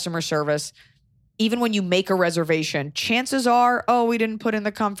no customer service. Even when you make a reservation, chances are, oh, we didn't put in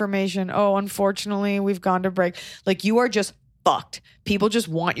the confirmation. Oh, unfortunately, we've gone to break. Like, you are just fucked. People just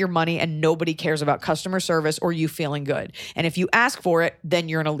want your money and nobody cares about customer service or you feeling good. And if you ask for it, then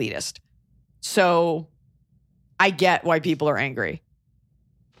you're an elitist. So I get why people are angry.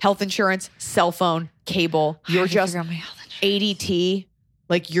 Health insurance, cell phone, cable, you're just ADT.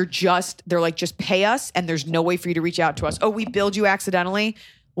 Like, they're like, just pay us and there's no way for you to reach out to us. Oh, we billed you accidentally.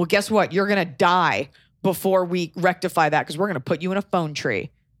 Well, guess what? You're going to die before we rectify that because we're going to put you in a phone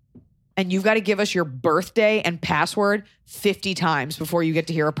tree. And you've got to give us your birthday and password 50 times before you get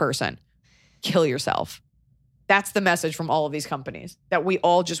to hear a person. Kill yourself. That's the message from all of these companies that we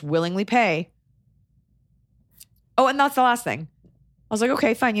all just willingly pay. Oh, and that's the last thing. I was like,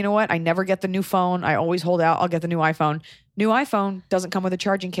 okay, fine. You know what? I never get the new phone. I always hold out. I'll get the new iPhone. New iPhone doesn't come with a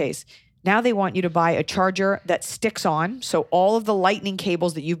charging case. Now they want you to buy a charger that sticks on. So all of the lightning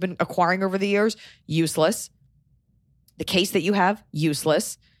cables that you've been acquiring over the years, useless. The case that you have,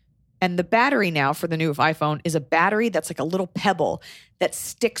 useless. And the battery now for the new iPhone is a battery that's like a little pebble that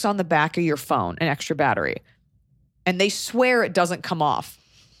sticks on the back of your phone, an extra battery. And they swear it doesn't come off.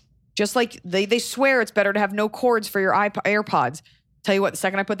 Just like they swear it's better to have no cords for your AirPods. Tell you what, the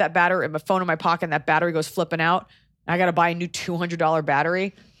second I put that battery, my phone in my pocket and that battery goes flipping out, I got to buy a new $200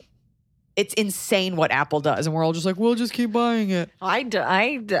 battery. It's insane what Apple does. And we're all just like, we'll just keep buying it. I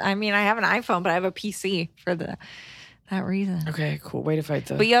mean, I have an iPhone, but I have a PC for that reason. Okay, cool. Way to fight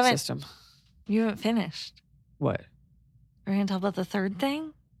the system. You haven't finished. What? We're going to talk about the third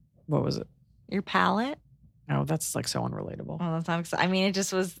thing? What was it? Your palate? Oh, that's like so unrelatable. Well, that's not exciting. I mean, it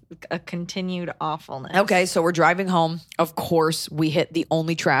just was a continued awfulness. Okay, so we're driving home. Of course, we hit the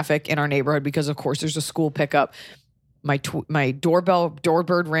only traffic in our neighborhood because, of course, there's a school pickup. My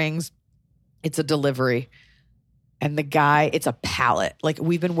doorbird rings. It's a delivery. And the guy, it's a pallet. Like,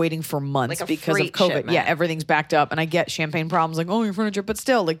 we've been waiting for months like because of COVID. Shipment. Yeah, everything's backed up. And I get champagne problems like, oh, your furniture. But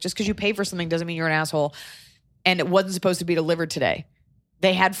still, like, just because you pay for something doesn't mean you're an asshole. And it wasn't supposed to be delivered today.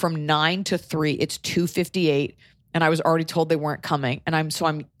 They had from 9 to 3. It's 2:58. And I was already told they weren't coming. And I'm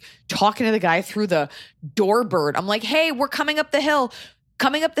talking to the guy through the doorbird. I'm like, hey, we're coming up the hill.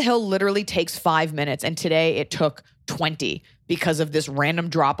 Coming up the hill literally takes 5 minutes. And today it took 20 because of this random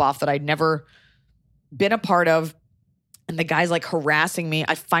drop off that I'd never been a part of. And the guy's like harassing me.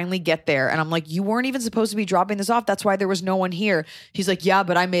 I finally get there and I'm like, you weren't even supposed to be dropping this off. That's why there was no one here. He's like, yeah,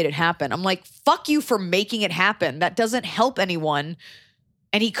 but I made it happen. I'm like, fuck you for making it happen. That doesn't help anyone.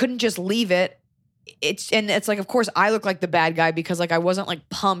 And he couldn't just leave it. It's like, of course, I look like the bad guy because like I wasn't like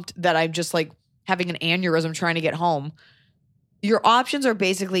pumped that I'm just like having an aneurysm trying to get home. Your options are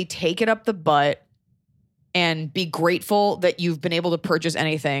basically take it up the butt and be grateful that you've been able to purchase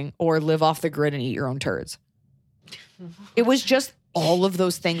anything or live off the grid and eat your own turds. It was just all of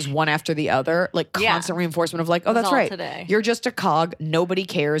those things one after the other, like constant reinforcement of like, oh, that's right. Today. You're just a cog. Nobody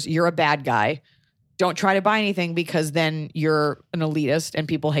cares. You're a bad guy. Don't try to buy anything because then you're an elitist and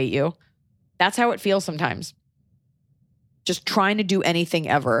people hate you. That's how it feels sometimes. Just trying to do anything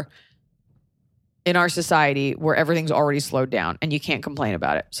ever in our society where everything's already slowed down and you can't complain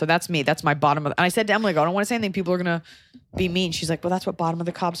about it. So that's me. That's my bottom of. And I said to Emily, I don't want to say anything. People are going to be mean. She's like, well, that's what bottom of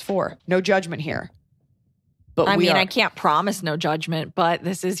the cob's for. No judgment here. But I can't promise no judgment, but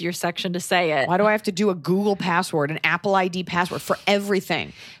this is your section to say it. Why do I have to do a Google password, an Apple ID password for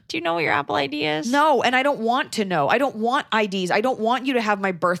everything? Do you know what your Apple ID is? No, and I don't want to know. I don't want IDs. I don't want you to have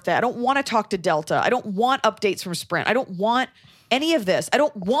my birthday. I don't want to talk to Delta. I don't want updates from Sprint. I don't want any of this. I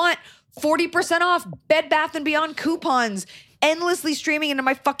don't want 40% off Bed Bath & Beyond coupons endlessly streaming into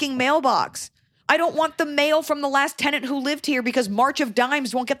my fucking mailbox. I don't want the mail from the last tenant who lived here because March of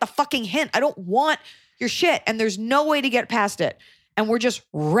Dimes won't get the fucking hint. I don't want your shit, and there's no way to get past it. And we're just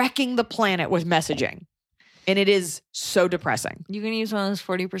wrecking the planet with messaging. And it is so depressing. You can use one of those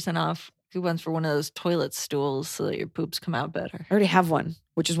 40% off coupons for one of those toilet stools so that your poops come out better. I already have one,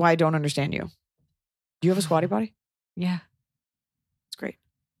 which is why I don't understand you. Do you have a squatty potty? Yeah. It's great.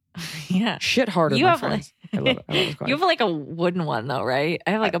 Yeah. Shit harder, my friends. I love it. I love the you have like a wooden one though, right? I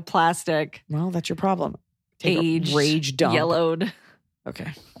have like a plastic. Well, that's your problem. Aged, rage dump. Yellowed.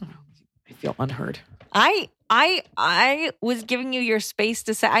 Okay. I feel unheard. I I was giving you your space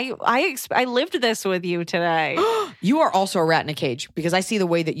to say. I lived this with you today. You are also a rat in a cage because I see the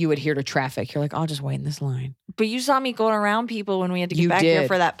way that you adhere to traffic. You're like, I'll just wait in this line. But you saw me going around people when we had to get back here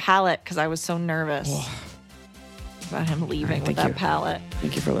for that pallet because I was so nervous about him leaving with that pallet.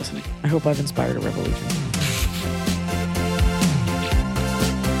 Thank you for listening. I hope I've inspired a revolution.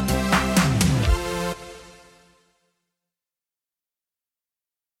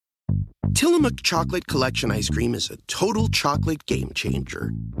 Tillamook Chocolate Collection ice cream is a total chocolate game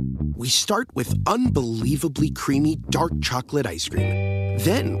changer. We start with unbelievably creamy dark chocolate ice cream.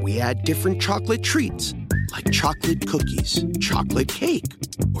 Then we add different chocolate treats, like chocolate cookies, chocolate cake,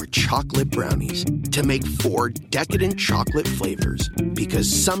 or chocolate brownies, to make 4 decadent chocolate flavors.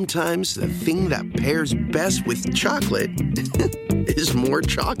 Because sometimes the thing that pairs best with chocolate is more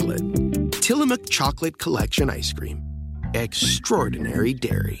chocolate. Tillamook Chocolate Collection ice cream. Extraordinary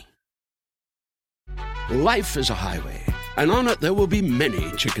dairy. Life is a highway, and on it there will be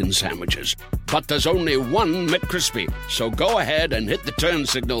many chicken sandwiches. But there's only one McCrispy. So go ahead and hit the turn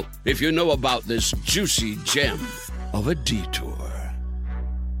signal if you know about this juicy gem of a detour.